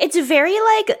true. It's very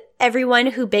like everyone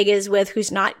who Big is with who's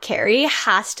not Carrie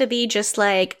has to be just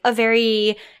like a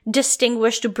very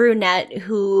distinguished brunette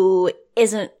who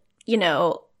isn't,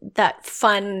 that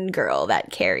fun girl that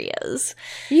Carrie is.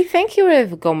 You think he would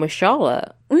have gone with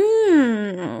Charlotte?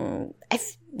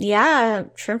 Yeah,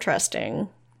 interesting.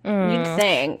 You'd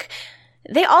think.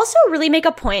 They also really make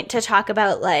a point to talk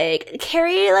about, like,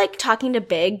 Carrie, like, talking to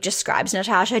Big describes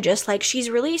Natasha just like she's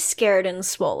really scared and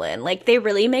swollen. Like, they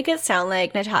really make it sound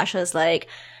like Natasha's, like,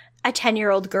 a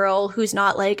 10-year-old girl who's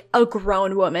not, like, a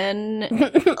grown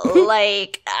woman.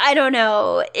 Like, I don't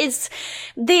know.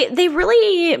 They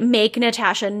really make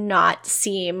Natasha not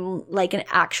seem like an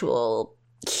actual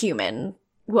human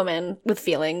woman with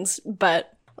feelings,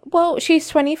 but... Well, she's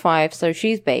 25, so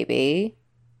she's baby.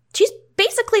 She's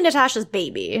basically Natasha's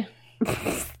baby.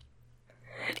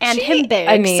 And him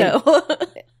Big, so...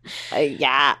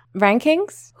 yeah.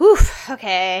 Rankings? Oof,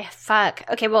 okay, fuck.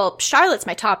 Okay, well, Charlotte's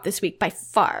my top this week by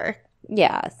far.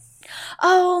 Yes.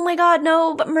 Oh my god,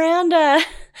 no, but Miranda...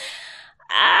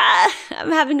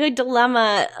 I'm having a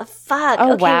dilemma. Fuck.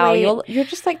 Oh, okay, wow. wait. You're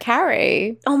just like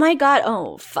Carrie. Oh my god.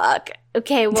 Oh fuck.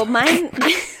 Okay, well mine's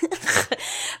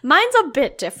a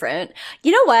bit different.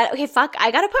 You know what? Okay, fuck.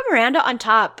 I gotta put Miranda on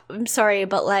top. I'm sorry,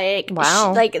 but like,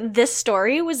 Wow. this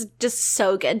story was just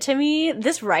so good to me.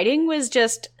 This writing was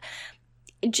just,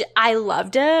 I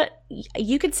loved it.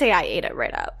 You could say I ate it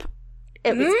right up.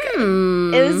 It was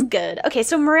good. It was good. Okay,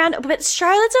 so Miranda, but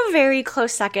Charlotte's a very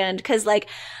close second because like,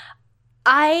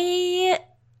 I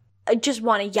just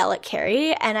want to yell at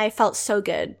Carrie, and I felt so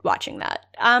good watching that.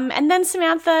 And then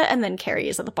Samantha, and then Carrie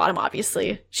is at the bottom,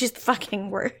 obviously. She's the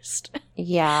fucking worst.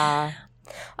 Yeah.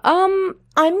 I'm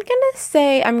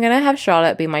gonna have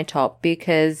Charlotte be my top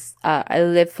because I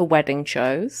live for wedding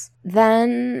shows.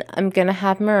 Then I'm gonna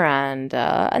have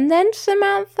Miranda, and then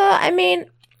Samantha. I mean,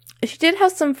 she did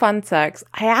have some fun sex.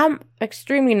 I am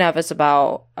extremely nervous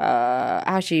about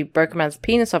how she broke a man's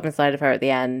penis off inside of her at the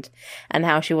end and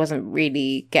how she wasn't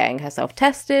really getting herself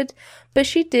tested, but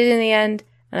she did in the end,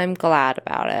 and I'm glad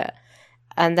about it.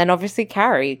 And then obviously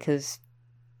Carrie, because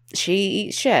she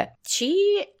eats shit.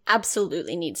 She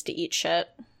absolutely needs to eat shit.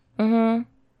 Eat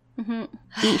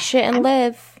shit and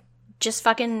live. Just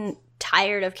fucking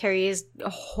tired of Carrie's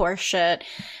horse shit.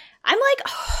 I'm like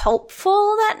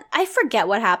hopeful that I forget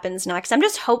what happens next. I'm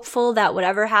just hopeful that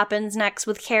whatever happens next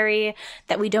with Carrie,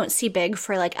 that we don't see Big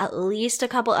for like at least a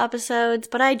couple episodes,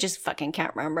 but I just fucking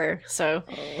can't remember. So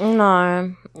No,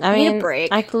 I need mean, a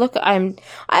break. I could look at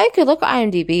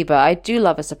IMDb, but I do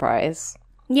love a surprise.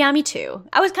 Yeah, me too.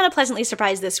 I was kind of pleasantly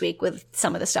surprised this week with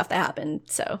some of the stuff that happened.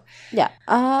 So Yeah.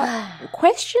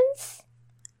 Questions?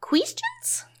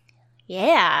 questions?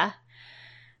 Yeah.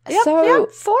 So- we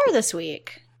have 4 this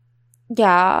week.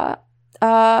 Yeah.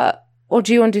 Or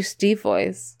do you want to do Steve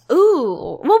voice?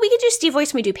 Ooh. Well, we could do Steve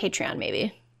voice when we do Patreon,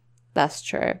 maybe. That's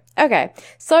true. Okay.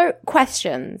 So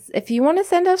questions. If you want to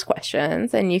send us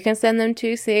questions, then you can send them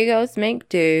to Seagulls Make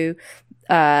Do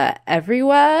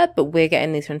everywhere, but we're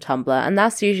getting these from Tumblr, and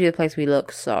that's usually the place we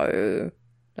look. So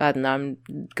I don't know.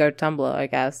 Go to Tumblr, I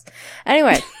guess.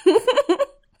 Anyway.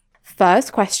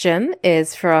 First question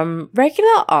is from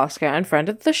regular asker and friend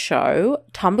of the show,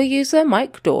 Tumblr user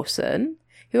Mike Dawson,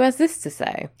 who has this to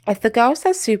say. If the girls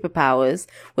had superpowers,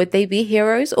 would they be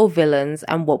heroes or villains,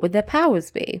 and what would their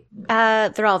powers be?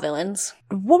 They're all villains.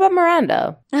 What about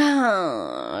Miranda?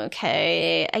 Oh,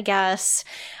 okay. I guess.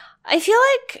 I feel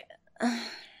like.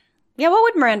 Yeah, what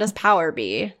would Miranda's power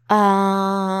be?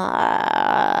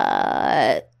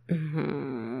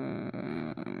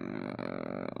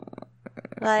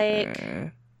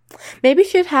 Like. Maybe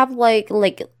she'd have like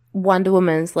Wonder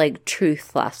Woman's like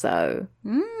truth lasso.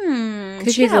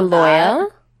 Because she's a lawyer.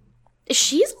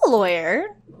 She's a lawyer,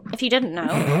 if you didn't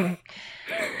know.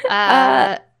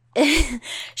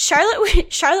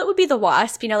 Charlotte would be the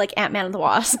Wasp, like Ant-Man and the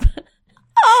Wasp.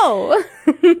 Oh.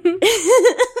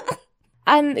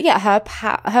 And yeah,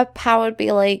 her power would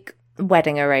be like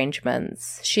wedding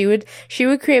arrangements. She would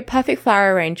create a perfect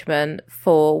flower arrangement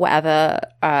for whatever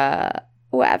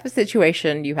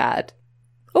situation you had.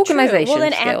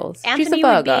 Organization skills. She's a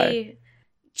Virgo.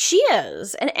 She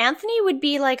is. And Anthony would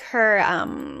be like her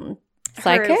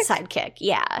sidekick.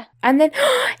 Yeah. And then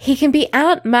he can be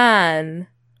Ant-Man.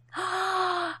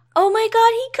 Oh my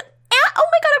god,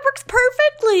 it works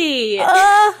perfectly.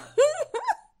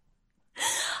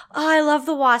 Oh, I love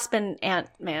the Wasp and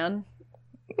Ant-Man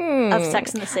of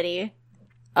Sex and the City.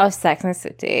 Of Sex and the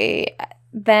City.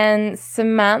 Then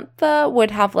Samantha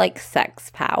would have like sex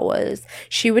powers.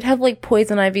 She would have like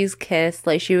Poison Ivy's kiss.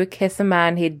 Like she would kiss a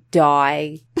man, he'd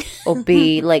die or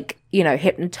be like,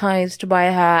 hypnotized by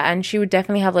her. And she would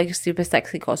definitely have like a super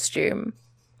sexy costume.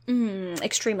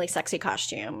 Extremely sexy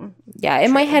costume. Yeah,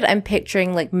 in my head, I'm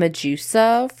picturing like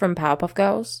Medusa from Powerpuff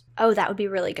Girls. Oh, that would be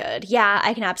really good. Yeah,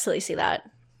 I can absolutely see that.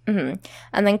 And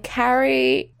then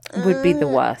Carrie would be the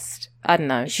worst. I don't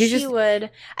know. She would.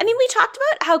 I mean, we talked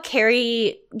about how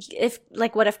Carrie,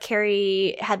 what if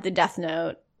Carrie had the Death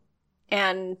Note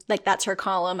and like that's her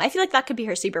column? I feel like that could be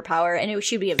her superpower, and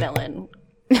she'd be a villain.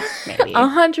 Maybe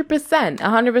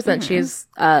 100%. She's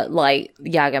like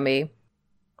Yagami.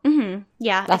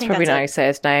 Yeah, that's probably not how you say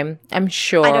his name. I'm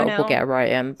sure we'll get it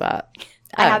right in, but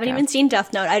I haven't even seen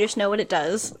Death Note. I just know what it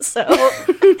does. So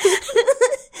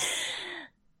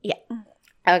yeah.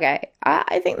 Okay,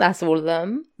 I think that's all of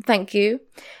them. Thank you.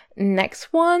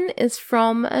 Next one is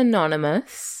from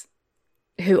Anonymous,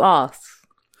 who asks,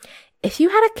 if you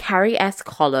had a Carrie-esque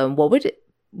column, what would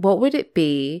it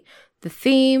be? The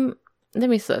theme...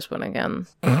 Let me search one again.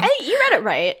 Hey, you read it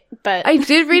right, but... I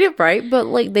did read it right, but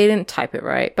like they didn't type it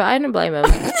right, but I didn't blame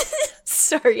them.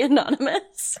 Sorry,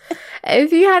 Anonymous.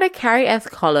 If you had a Carrie S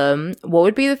column, what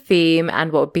would be the theme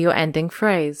and what would be your ending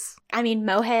phrase? I mean,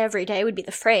 mohe every day would be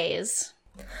the phrase.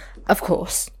 Of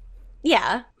course.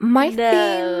 Yeah. My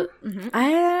theme,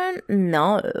 I don't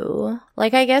know.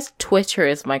 Like, I guess Twitter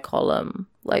is my column.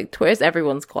 Like, Twitter is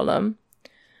everyone's column.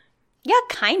 Yeah,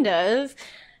 kind of.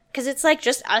 Because it's like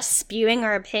just us spewing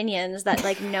our opinions that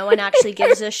like no one actually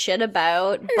gives a shit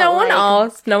about. No one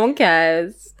asks. No one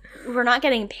cares. We're not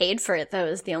getting paid for it, though,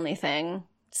 is the only thing.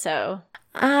 So.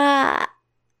 I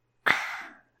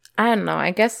don't know. I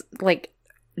guess, like,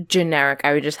 generic,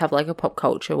 I would just have, like, a pop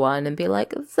culture one and be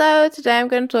like, so today I'm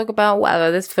going to talk about whatever,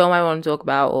 this film I want to talk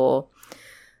about, or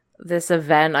this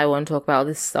event I want to talk about,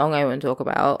 this song I want to talk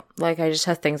about. Like, I just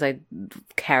have things I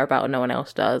care about and no one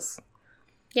else does.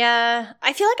 Yeah.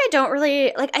 I feel like I don't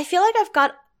really, like, I feel like I've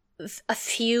got a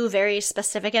few very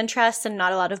specific interests and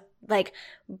not a lot of, like,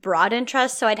 broad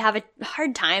interests, so I'd have a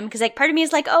hard time, because, like, part of me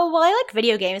is like, oh, well, I like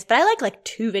video games, but I like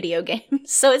 2 video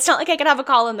games, so it's not like I could have a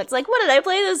column that's like, what did I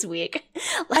play this week?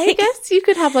 Like, I guess you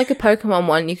could have, like, a Pokemon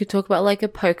one. You could talk about, like, a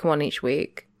Pokemon each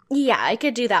week. Yeah, I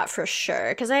could do that for sure,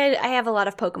 because I have a lot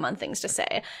of Pokemon things to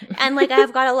say, and, like, I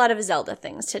have got a lot of Zelda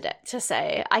things to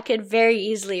say. I could very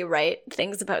easily write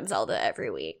things about Zelda every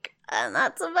week, and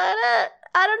that's about it.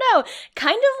 I don't know.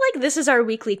 Kind of like this is our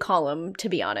weekly column, to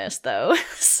be honest, though.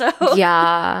 So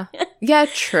Yeah. Yeah,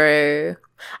 true.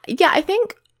 Yeah, I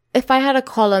think if I had a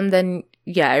column, then,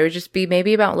 yeah, it would just be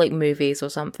maybe about, like, movies or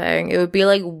something. It would be,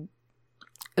 like,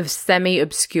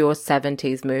 semi-obscure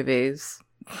 70s movies.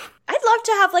 I'd love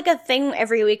to have, like, a thing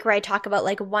every week where I talk about,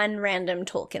 like, one random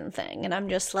Tolkien thing, and I'm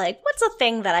just like, what's a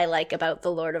thing that I like about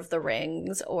The Lord of the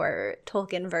Rings or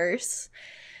Tolkien verse?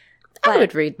 I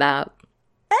would read that.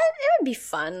 It would be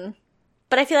fun.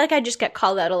 But I feel like I just get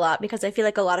called out a lot because I feel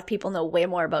like a lot of people know way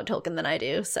more about Tolkien than I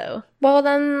do, so. Well,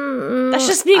 then, that's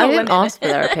just being a I woman. didn't ask for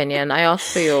their opinion. I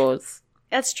asked for yours.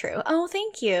 That's true. Oh,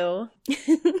 thank you.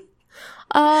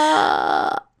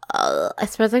 I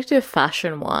suppose I could do a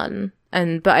fashion one.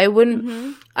 But I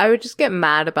wouldn't, I would just get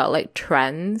mad about, like,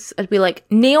 trends. I'd be like,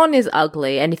 neon is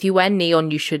ugly, and if you wear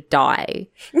neon, you should die.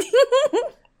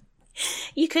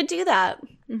 You could do that.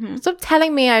 Stop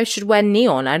telling me I should wear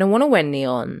neon. I don't want to wear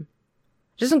neon.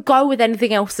 It doesn't go with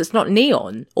anything else that's not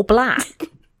neon or black.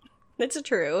 That's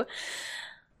true.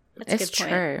 That's It's a good point.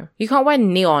 true. You can't wear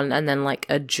neon and then, like,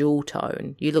 a jewel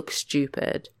tone. You look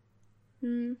stupid.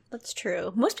 That's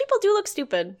true. Most people do look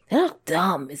stupid. They look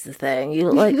dumb is the thing. You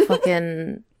look like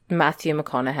fucking Matthew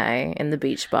McConaughey in The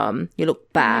Beach Bum. You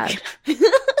look bad.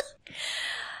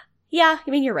 Yeah, I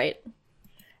mean, you're right.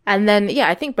 And then, yeah,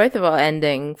 I think both of our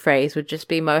ending phrase would just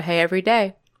be mohe every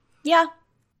day. Yeah,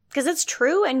 because it's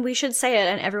true and we should say it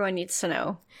and everyone needs to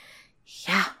know.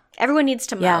 Yeah. Everyone needs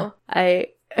to know. Yeah.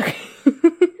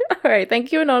 All right.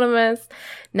 Thank you, Anonymous.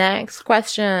 Next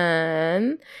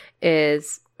question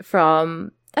is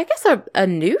from, I guess, a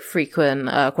new frequent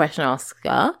question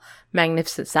asker,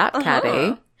 Magnificent Sap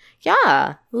Caddy.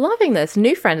 Yeah. Loving this.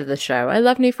 New friend of the show. I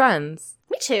love new friends.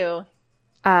 Me too.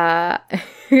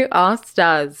 Who asked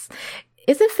us,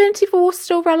 is Infinity War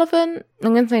still relevant?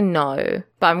 I'm going to say no,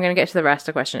 but I'm going to get to the rest of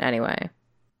the question anyway.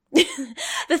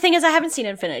 The thing is, I haven't seen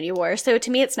Infinity War, so to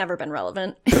me, it's never been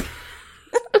relevant.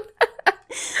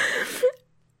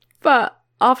 But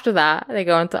after that, they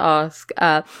go on to ask,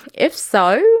 if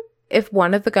so, if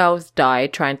one of the girls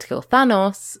died trying to kill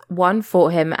Thanos, one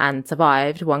fought him and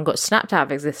survived, one got snapped out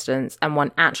of existence, and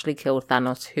one actually killed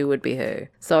Thanos, who would be who?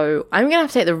 So I'm going to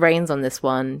have to take the reins on this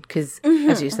one, because,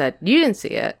 as you said, you didn't see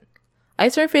it. I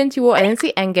saw Infinity War. I didn't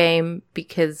see Endgame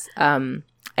because I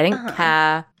didn't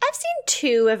care. I've seen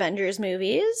 2 Avengers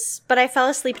movies, but I fell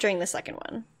asleep during the second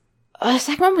one. The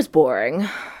second one was boring.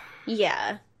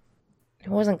 Yeah. It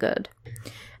wasn't good.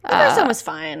 The first one was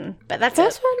fine, but that's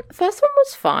it. First one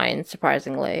was fine,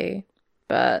 surprisingly,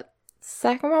 but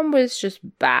second one was just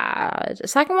bad. The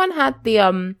second one had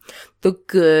the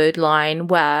good line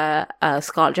where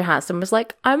Scarlett Johansson was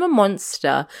like, "I'm a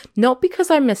monster, not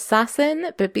because I'm an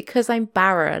assassin, but because I'm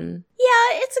barren."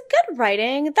 Yeah, it's a good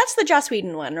writing. That's the Joss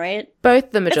Whedon one, right? Both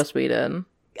of them are Joss Whedon.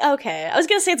 Okay, I was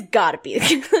gonna say it's gotta be.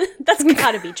 That's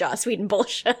gotta be Joss Whedon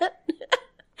bullshit.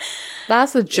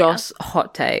 That's a Joss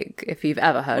hot take, if you've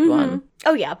ever heard one.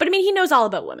 Oh yeah, but I mean, he knows all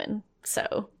about women,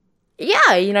 so.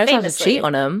 Yeah, you know how to Famously. cheat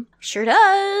on them. Sure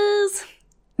does.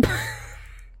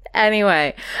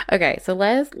 Anyway, okay, so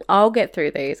I'll get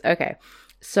through these. Okay,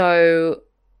 so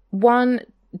one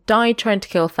died trying to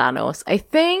kill Thanos. I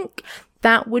think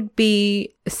that would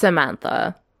be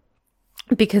Samantha,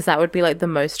 because that would be like the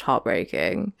most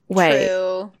heartbreaking. Wait,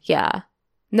 True. yeah.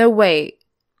 No, wait.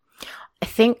 I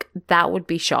think that would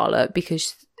be Charlotte,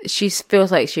 because she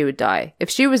feels like she would die. If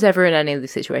she was ever in any of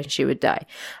these situations, she would die.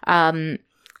 And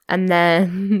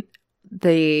then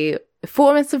the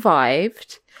woman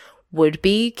survived would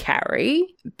be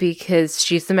Carrie, because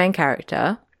she's the main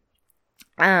character.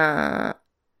 Then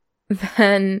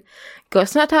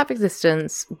Ghost Knocked Out of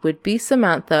Existence would be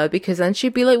Samantha, because then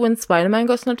she'd be like, when Spider-Man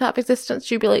got knocked out of existence,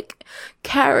 she'd be like,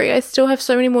 Carrie, I still have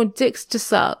so many more dicks to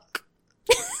suck.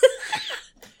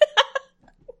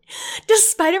 Does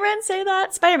Spider-Man say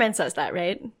that? Spider-Man says that,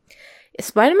 right?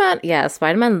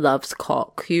 Spider-Man loves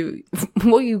cock.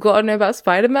 What you gotta know about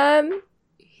Spider-Man?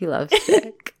 He loves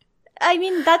dick. I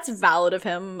mean, that's valid of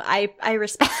him. I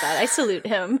respect that. I salute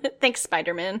him. Thanks,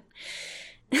 Spider-Man.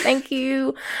 Thank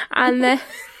you. And then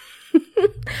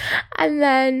and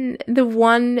then the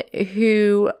one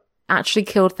who actually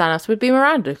killed Thanos would be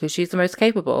Miranda, because she's the most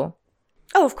capable.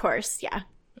 Oh, of course. Yeah.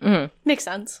 Makes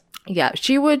sense. Yeah,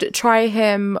 she would try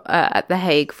him at The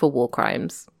Hague for war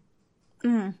crimes.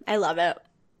 I love it.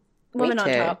 Woman on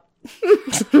top.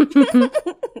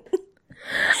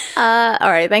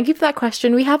 All right, thank you for that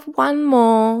question. We have one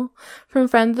more from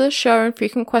friend of the show and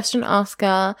frequent question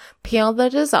asker, Pierre the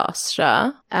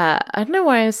Disaster. I don't know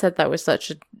why I said that with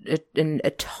such a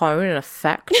tone and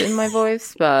effect in my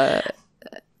voice, but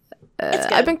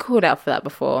I've been called out for that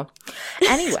before.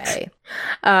 Anyway,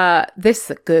 this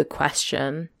is a good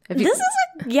question. This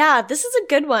is a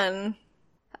good one.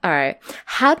 All right.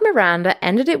 Had Miranda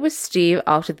ended it with Steve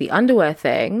after the underwear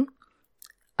thing,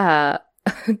 a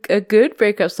good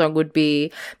breakup song would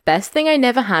be Best Thing I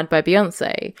Never Had by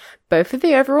Beyonce, both for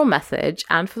the overall message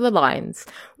and for the lines.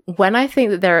 When I think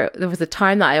that there was a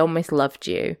time that I almost loved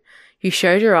you. You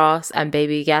showed your ass, and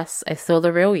baby, yes, I saw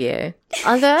the real you.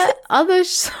 Are there other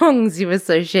songs you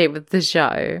associate with the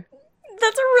show?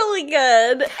 That's really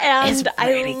good, and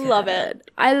really I love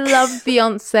it. I love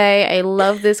Beyonce. I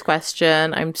love this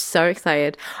question. I'm so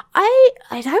excited. I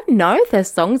don't know if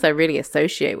there's songs I really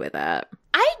associate with it.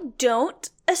 I don't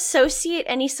associate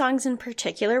any songs in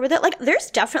particular with it. Like,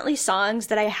 there's definitely songs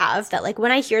that I have that, like,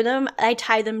 when I hear them, I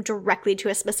tie them directly to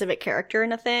a specific character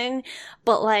in a thing,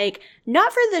 but, like,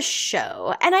 not for the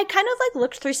show. And I kind of, like,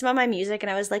 looked through some of my music,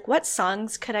 and I was like, what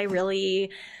songs could I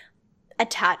really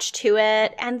attach to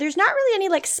it? And there's not really any,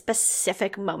 like,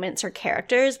 specific moments or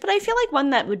characters, but I feel like one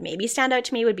that would maybe stand out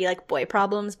to me would be, like, Boy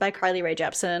Problems by Carly Rae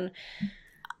Jepsen.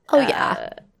 Oh,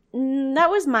 yeah. That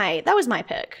was my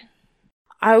pick.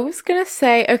 I was going to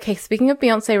say, okay, speaking of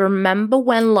Beyonce, remember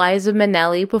when Liza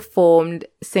Minnelli performed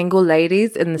Single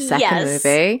Ladies in the second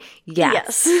movie?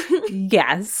 Yes.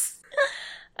 Yes.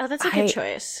 Oh, that's a good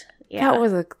choice. Yeah.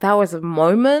 That was a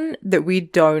moment that we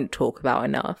don't talk about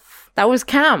enough. That was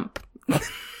camp.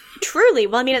 Truly.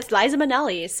 Well, I mean, it's Liza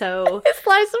Minnelli, so... It's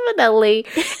Liza Minnelli.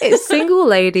 It's Single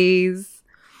Ladies.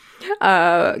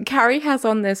 Carrie has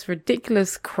on this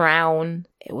ridiculous crown.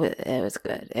 It was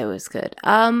good. It was good.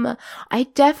 I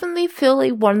definitely feel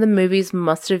like one of the movies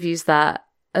must have used that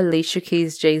Alicia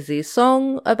Keys Jay-Z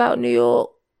song about New York.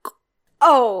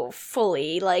 Oh,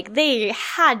 fully. Like, they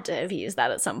had to have used that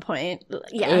at some point.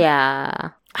 Yeah. Yeah.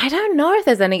 I don't know if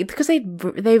there's any, because they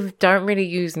don't really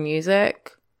use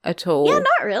music at all. Yeah,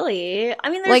 not really. I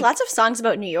mean, there's like, lots of songs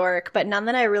about New York, but none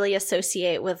that I really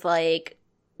associate with, like,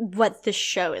 what the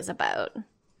show is about.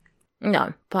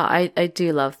 No, but I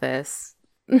do love this.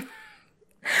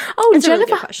 It's a really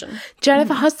good question.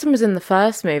 Jennifer Hudson was in the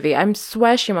first movie. I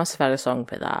swear she must have had a song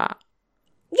for that.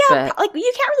 Yeah, like,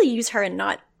 you can't really use her and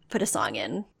not put a song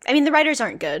in. I mean, the writers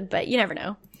aren't good, but you never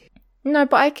know. No,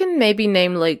 but I can maybe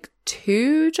name, like,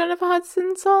 2 Jennifer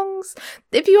Hudson songs.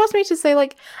 If you asked me to say,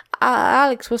 like,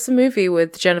 Alex, what's the movie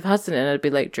with Jennifer Hudson in it? I'd be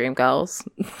like, Dreamgirls.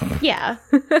 Yeah.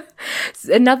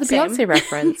 Another Beyonce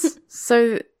reference.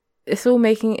 So it's all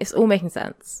making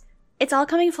sense. It's all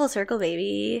coming full circle,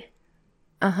 baby.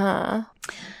 Uh-huh.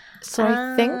 So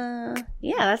I think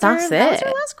that's our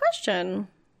last question.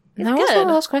 That was our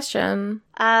last question.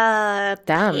 Damn,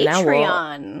 Patreon.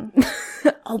 Now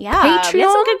what? Oh, yeah, Patreon? We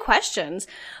had some good questions.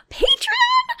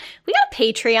 Patreon? We got a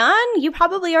Patreon. You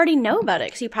probably already know about it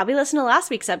because you probably listened to last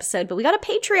week's episode, but we got a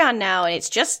Patreon now, and it's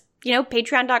just,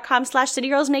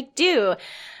 patreon.com/citygirlsmakedo.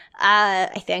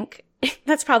 I think.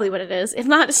 That's probably what it is. If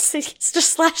not, it's just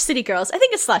 /citygirls. I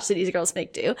think it's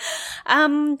 /citygirlsmakedo.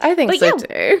 I think so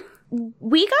too.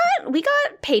 We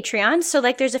got Patreon, so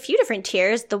like there's a few different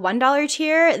tiers. The $1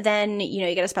 tier, then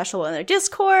you get a special one on their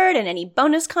Discord and any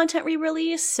bonus content we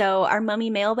release. So our mummy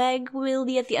mailbag will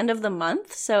be at the end of the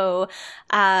month. So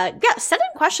send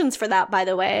in questions for that, by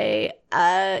the way,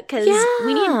 because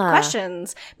we need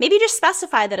questions. Maybe just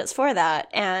specify that it's for that,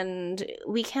 and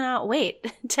we cannot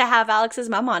wait to have Alex's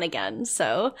mom on again.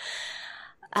 So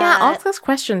Yeah, ask us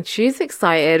questions. She's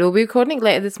excited. We'll be recording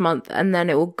later this month, and then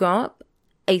it will go up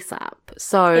ASAP.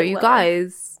 So, you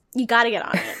guys... You gotta get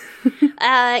on it.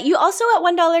 You also at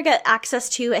 $1 get access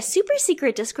to a super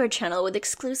secret Discord channel with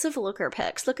exclusive Looker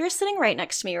pics. Looker's sitting right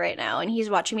next to me right now, and he's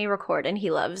watching me record, and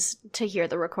he loves to hear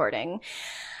the recording.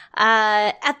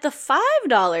 At the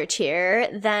 $5 tier,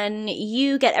 then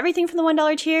you get everything from the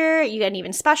 $1 tier. You get an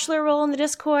even specialer role in the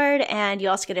Discord, and you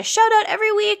also get a shout out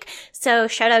every week. So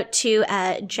shout out to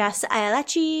Jess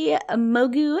Ayalachi,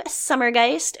 Mogu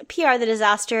Summergeist, PR the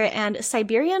Disaster, and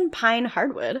Siberian Pine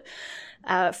Hardwood.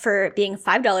 For being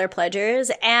 $5 pledgers.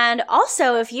 And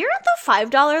also, if you're at the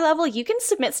 $5 level, you can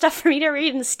submit stuff for me to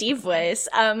read in Steve voice.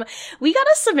 We got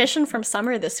a submission from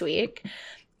Summer this week.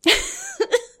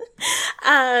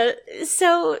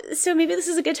 So maybe this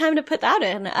is a good time to put that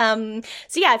in.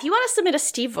 So yeah, if you want to submit a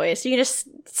Steve voice, you can just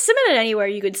submit it anywhere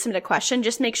you could submit a question.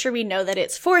 Just make sure we know that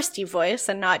it's for Steve voice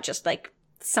and not just like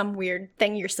some weird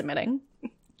thing you're submitting.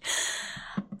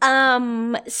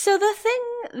 So the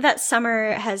thing that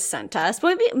Summer has sent us,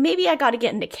 maybe I gotta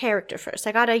get into character first.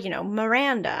 I gotta,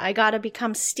 Miranda. I gotta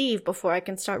become Steve before I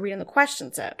can start reading the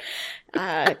questions out.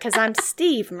 Cause I'm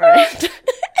Steve Miranda.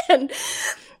 And,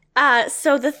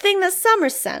 so the thing that Summer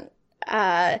sent,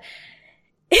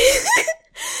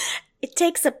 it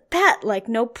takes a pet like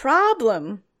no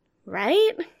problem,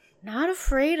 right? Not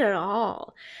afraid at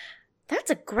all. That's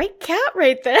a great cat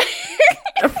right there.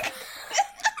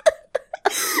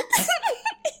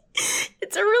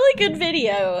 It's a really good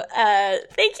video.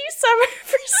 Thank you, Summer,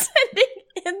 for sending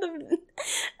in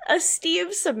a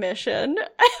Steve submission.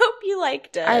 I hope you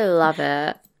liked it. I love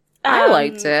it. I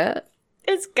liked it.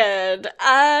 It's good.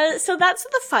 So that's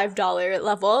at the $5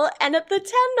 level. And at the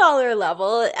 $10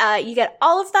 level, you get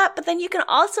all of that, but then you can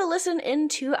also listen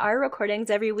into our recordings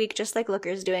every week, just like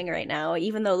Looker's doing right now,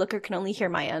 even though Looker can only hear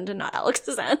my end and not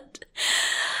Alex's end.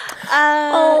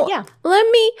 Yeah.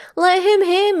 Let him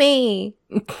hear me.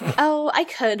 Oh, I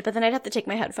could, but then I'd have to take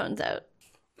my headphones out.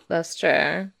 That's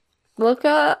true.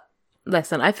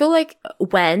 Listen, I feel like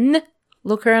when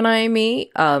Looker and I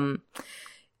meet,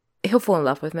 he'll fall in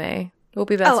love with me. We'll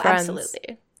be best friends. Oh,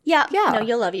 absolutely. Yeah. No,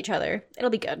 you'll love each other. It'll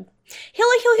be good.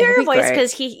 He'll hear your voice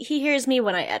because he hears me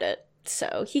when I edit.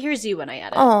 So he hears you when I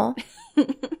edit. Oh,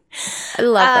 I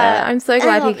love it. I'm so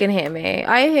glad he can hear me.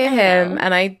 I hear him,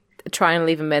 and I try and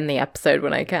leave him in the episode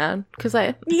when I can because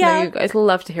I know you guys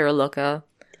love to hear a Looker.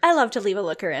 I love to leave a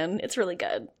Looker in. It's really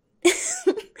good.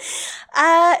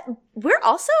 We're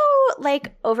also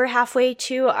like over halfway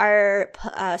to our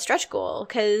stretch goal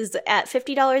because at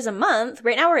 $50 a month,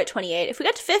 right now we're at 28. If we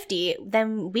get to 50,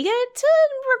 then we get to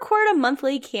record a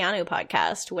monthly Keanu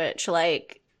podcast, which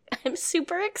like I'm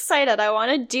super excited. I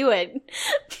want to do it.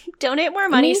 Donate more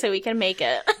money so we can make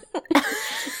it.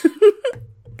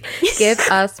 Give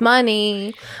us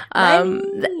money.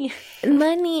 Money.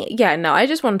 Yeah, no, I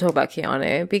just want to talk about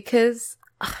Keanu because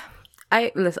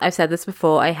I've said this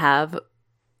before. I have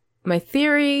my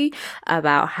theory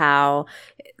about how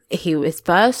his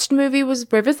first movie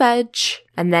was River's Edge,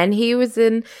 and then he was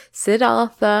in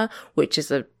Siddhartha, which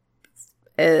is a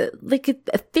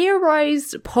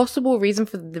theorized possible reason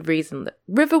for the reason that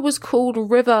River was called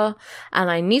River.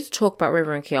 And I need to talk about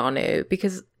River and Keanu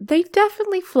because they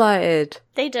definitely flirted.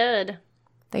 They did.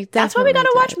 That's why we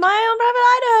gotta watch My Own Private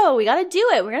Idaho. We gotta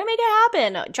do it. We're gonna make it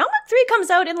happen. John Wick 3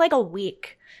 comes out in like a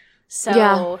week. So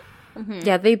yeah.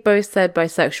 Yeah, they both said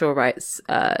bisexual rights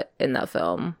in that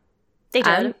film. They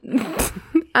did.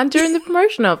 And during the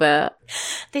promotion of it.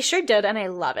 They sure did, and I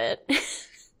love it.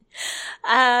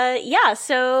 Yeah,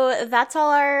 so that's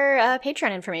all our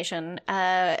Patreon information.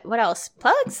 What else?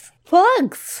 Plugs?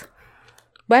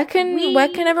 Where can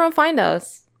everyone find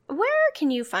us? Where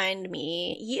can you find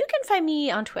me? You can find me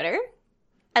on Twitter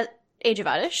at Age of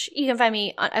Oddish. You can find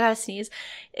me on, I gotta sneeze.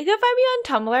 You can find me on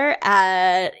Tumblr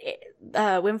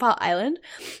at Windfall Island.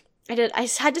 I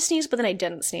had to sneeze, but then I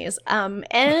didn't sneeze.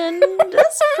 And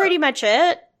that's pretty much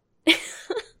it.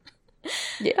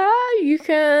 Yeah, you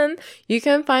can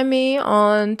find me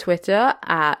on Twitter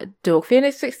at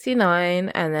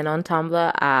DorkPhoenix69 and then on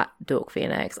Tumblr at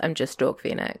DorkPhoenix. I'm just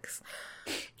DorkPhoenix.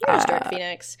 You're just Dork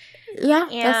Phoenix. Yeah,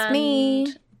 that's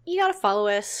me. You gotta follow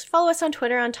us. Follow us on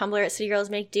Twitter, on Tumblr at City Girls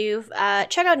Make Do.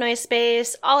 Check out Noise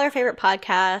Space. All our favorite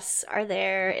podcasts are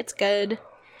there. It's good.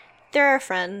 They're our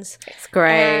friends. It's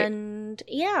great. And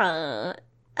yeah.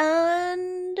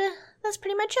 And that's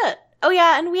pretty much it. Oh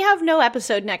yeah, and we have no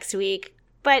episode next week,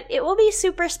 but it will be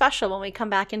super special when we come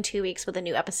back in 2 weeks with a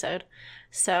new episode.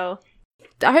 So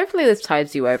hopefully this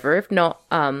tides you over. If not,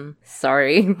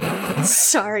 sorry.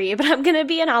 Sorry, but I'm gonna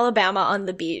be in Alabama on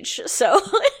the beach, so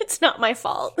it's not my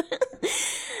fault.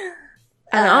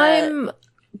 And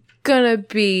gonna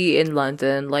be in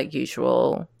London like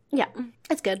usual. Yeah,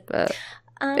 it's good. But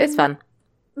it's fun.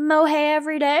 Mohe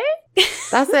every day.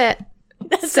 That's it.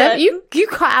 That's So it. you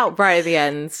cut out right at the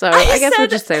end, so I guess we'll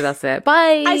just say that's it.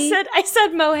 Bye. I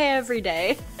said Mohe every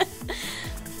day.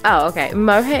 Oh, okay.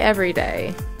 Mohe every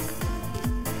day.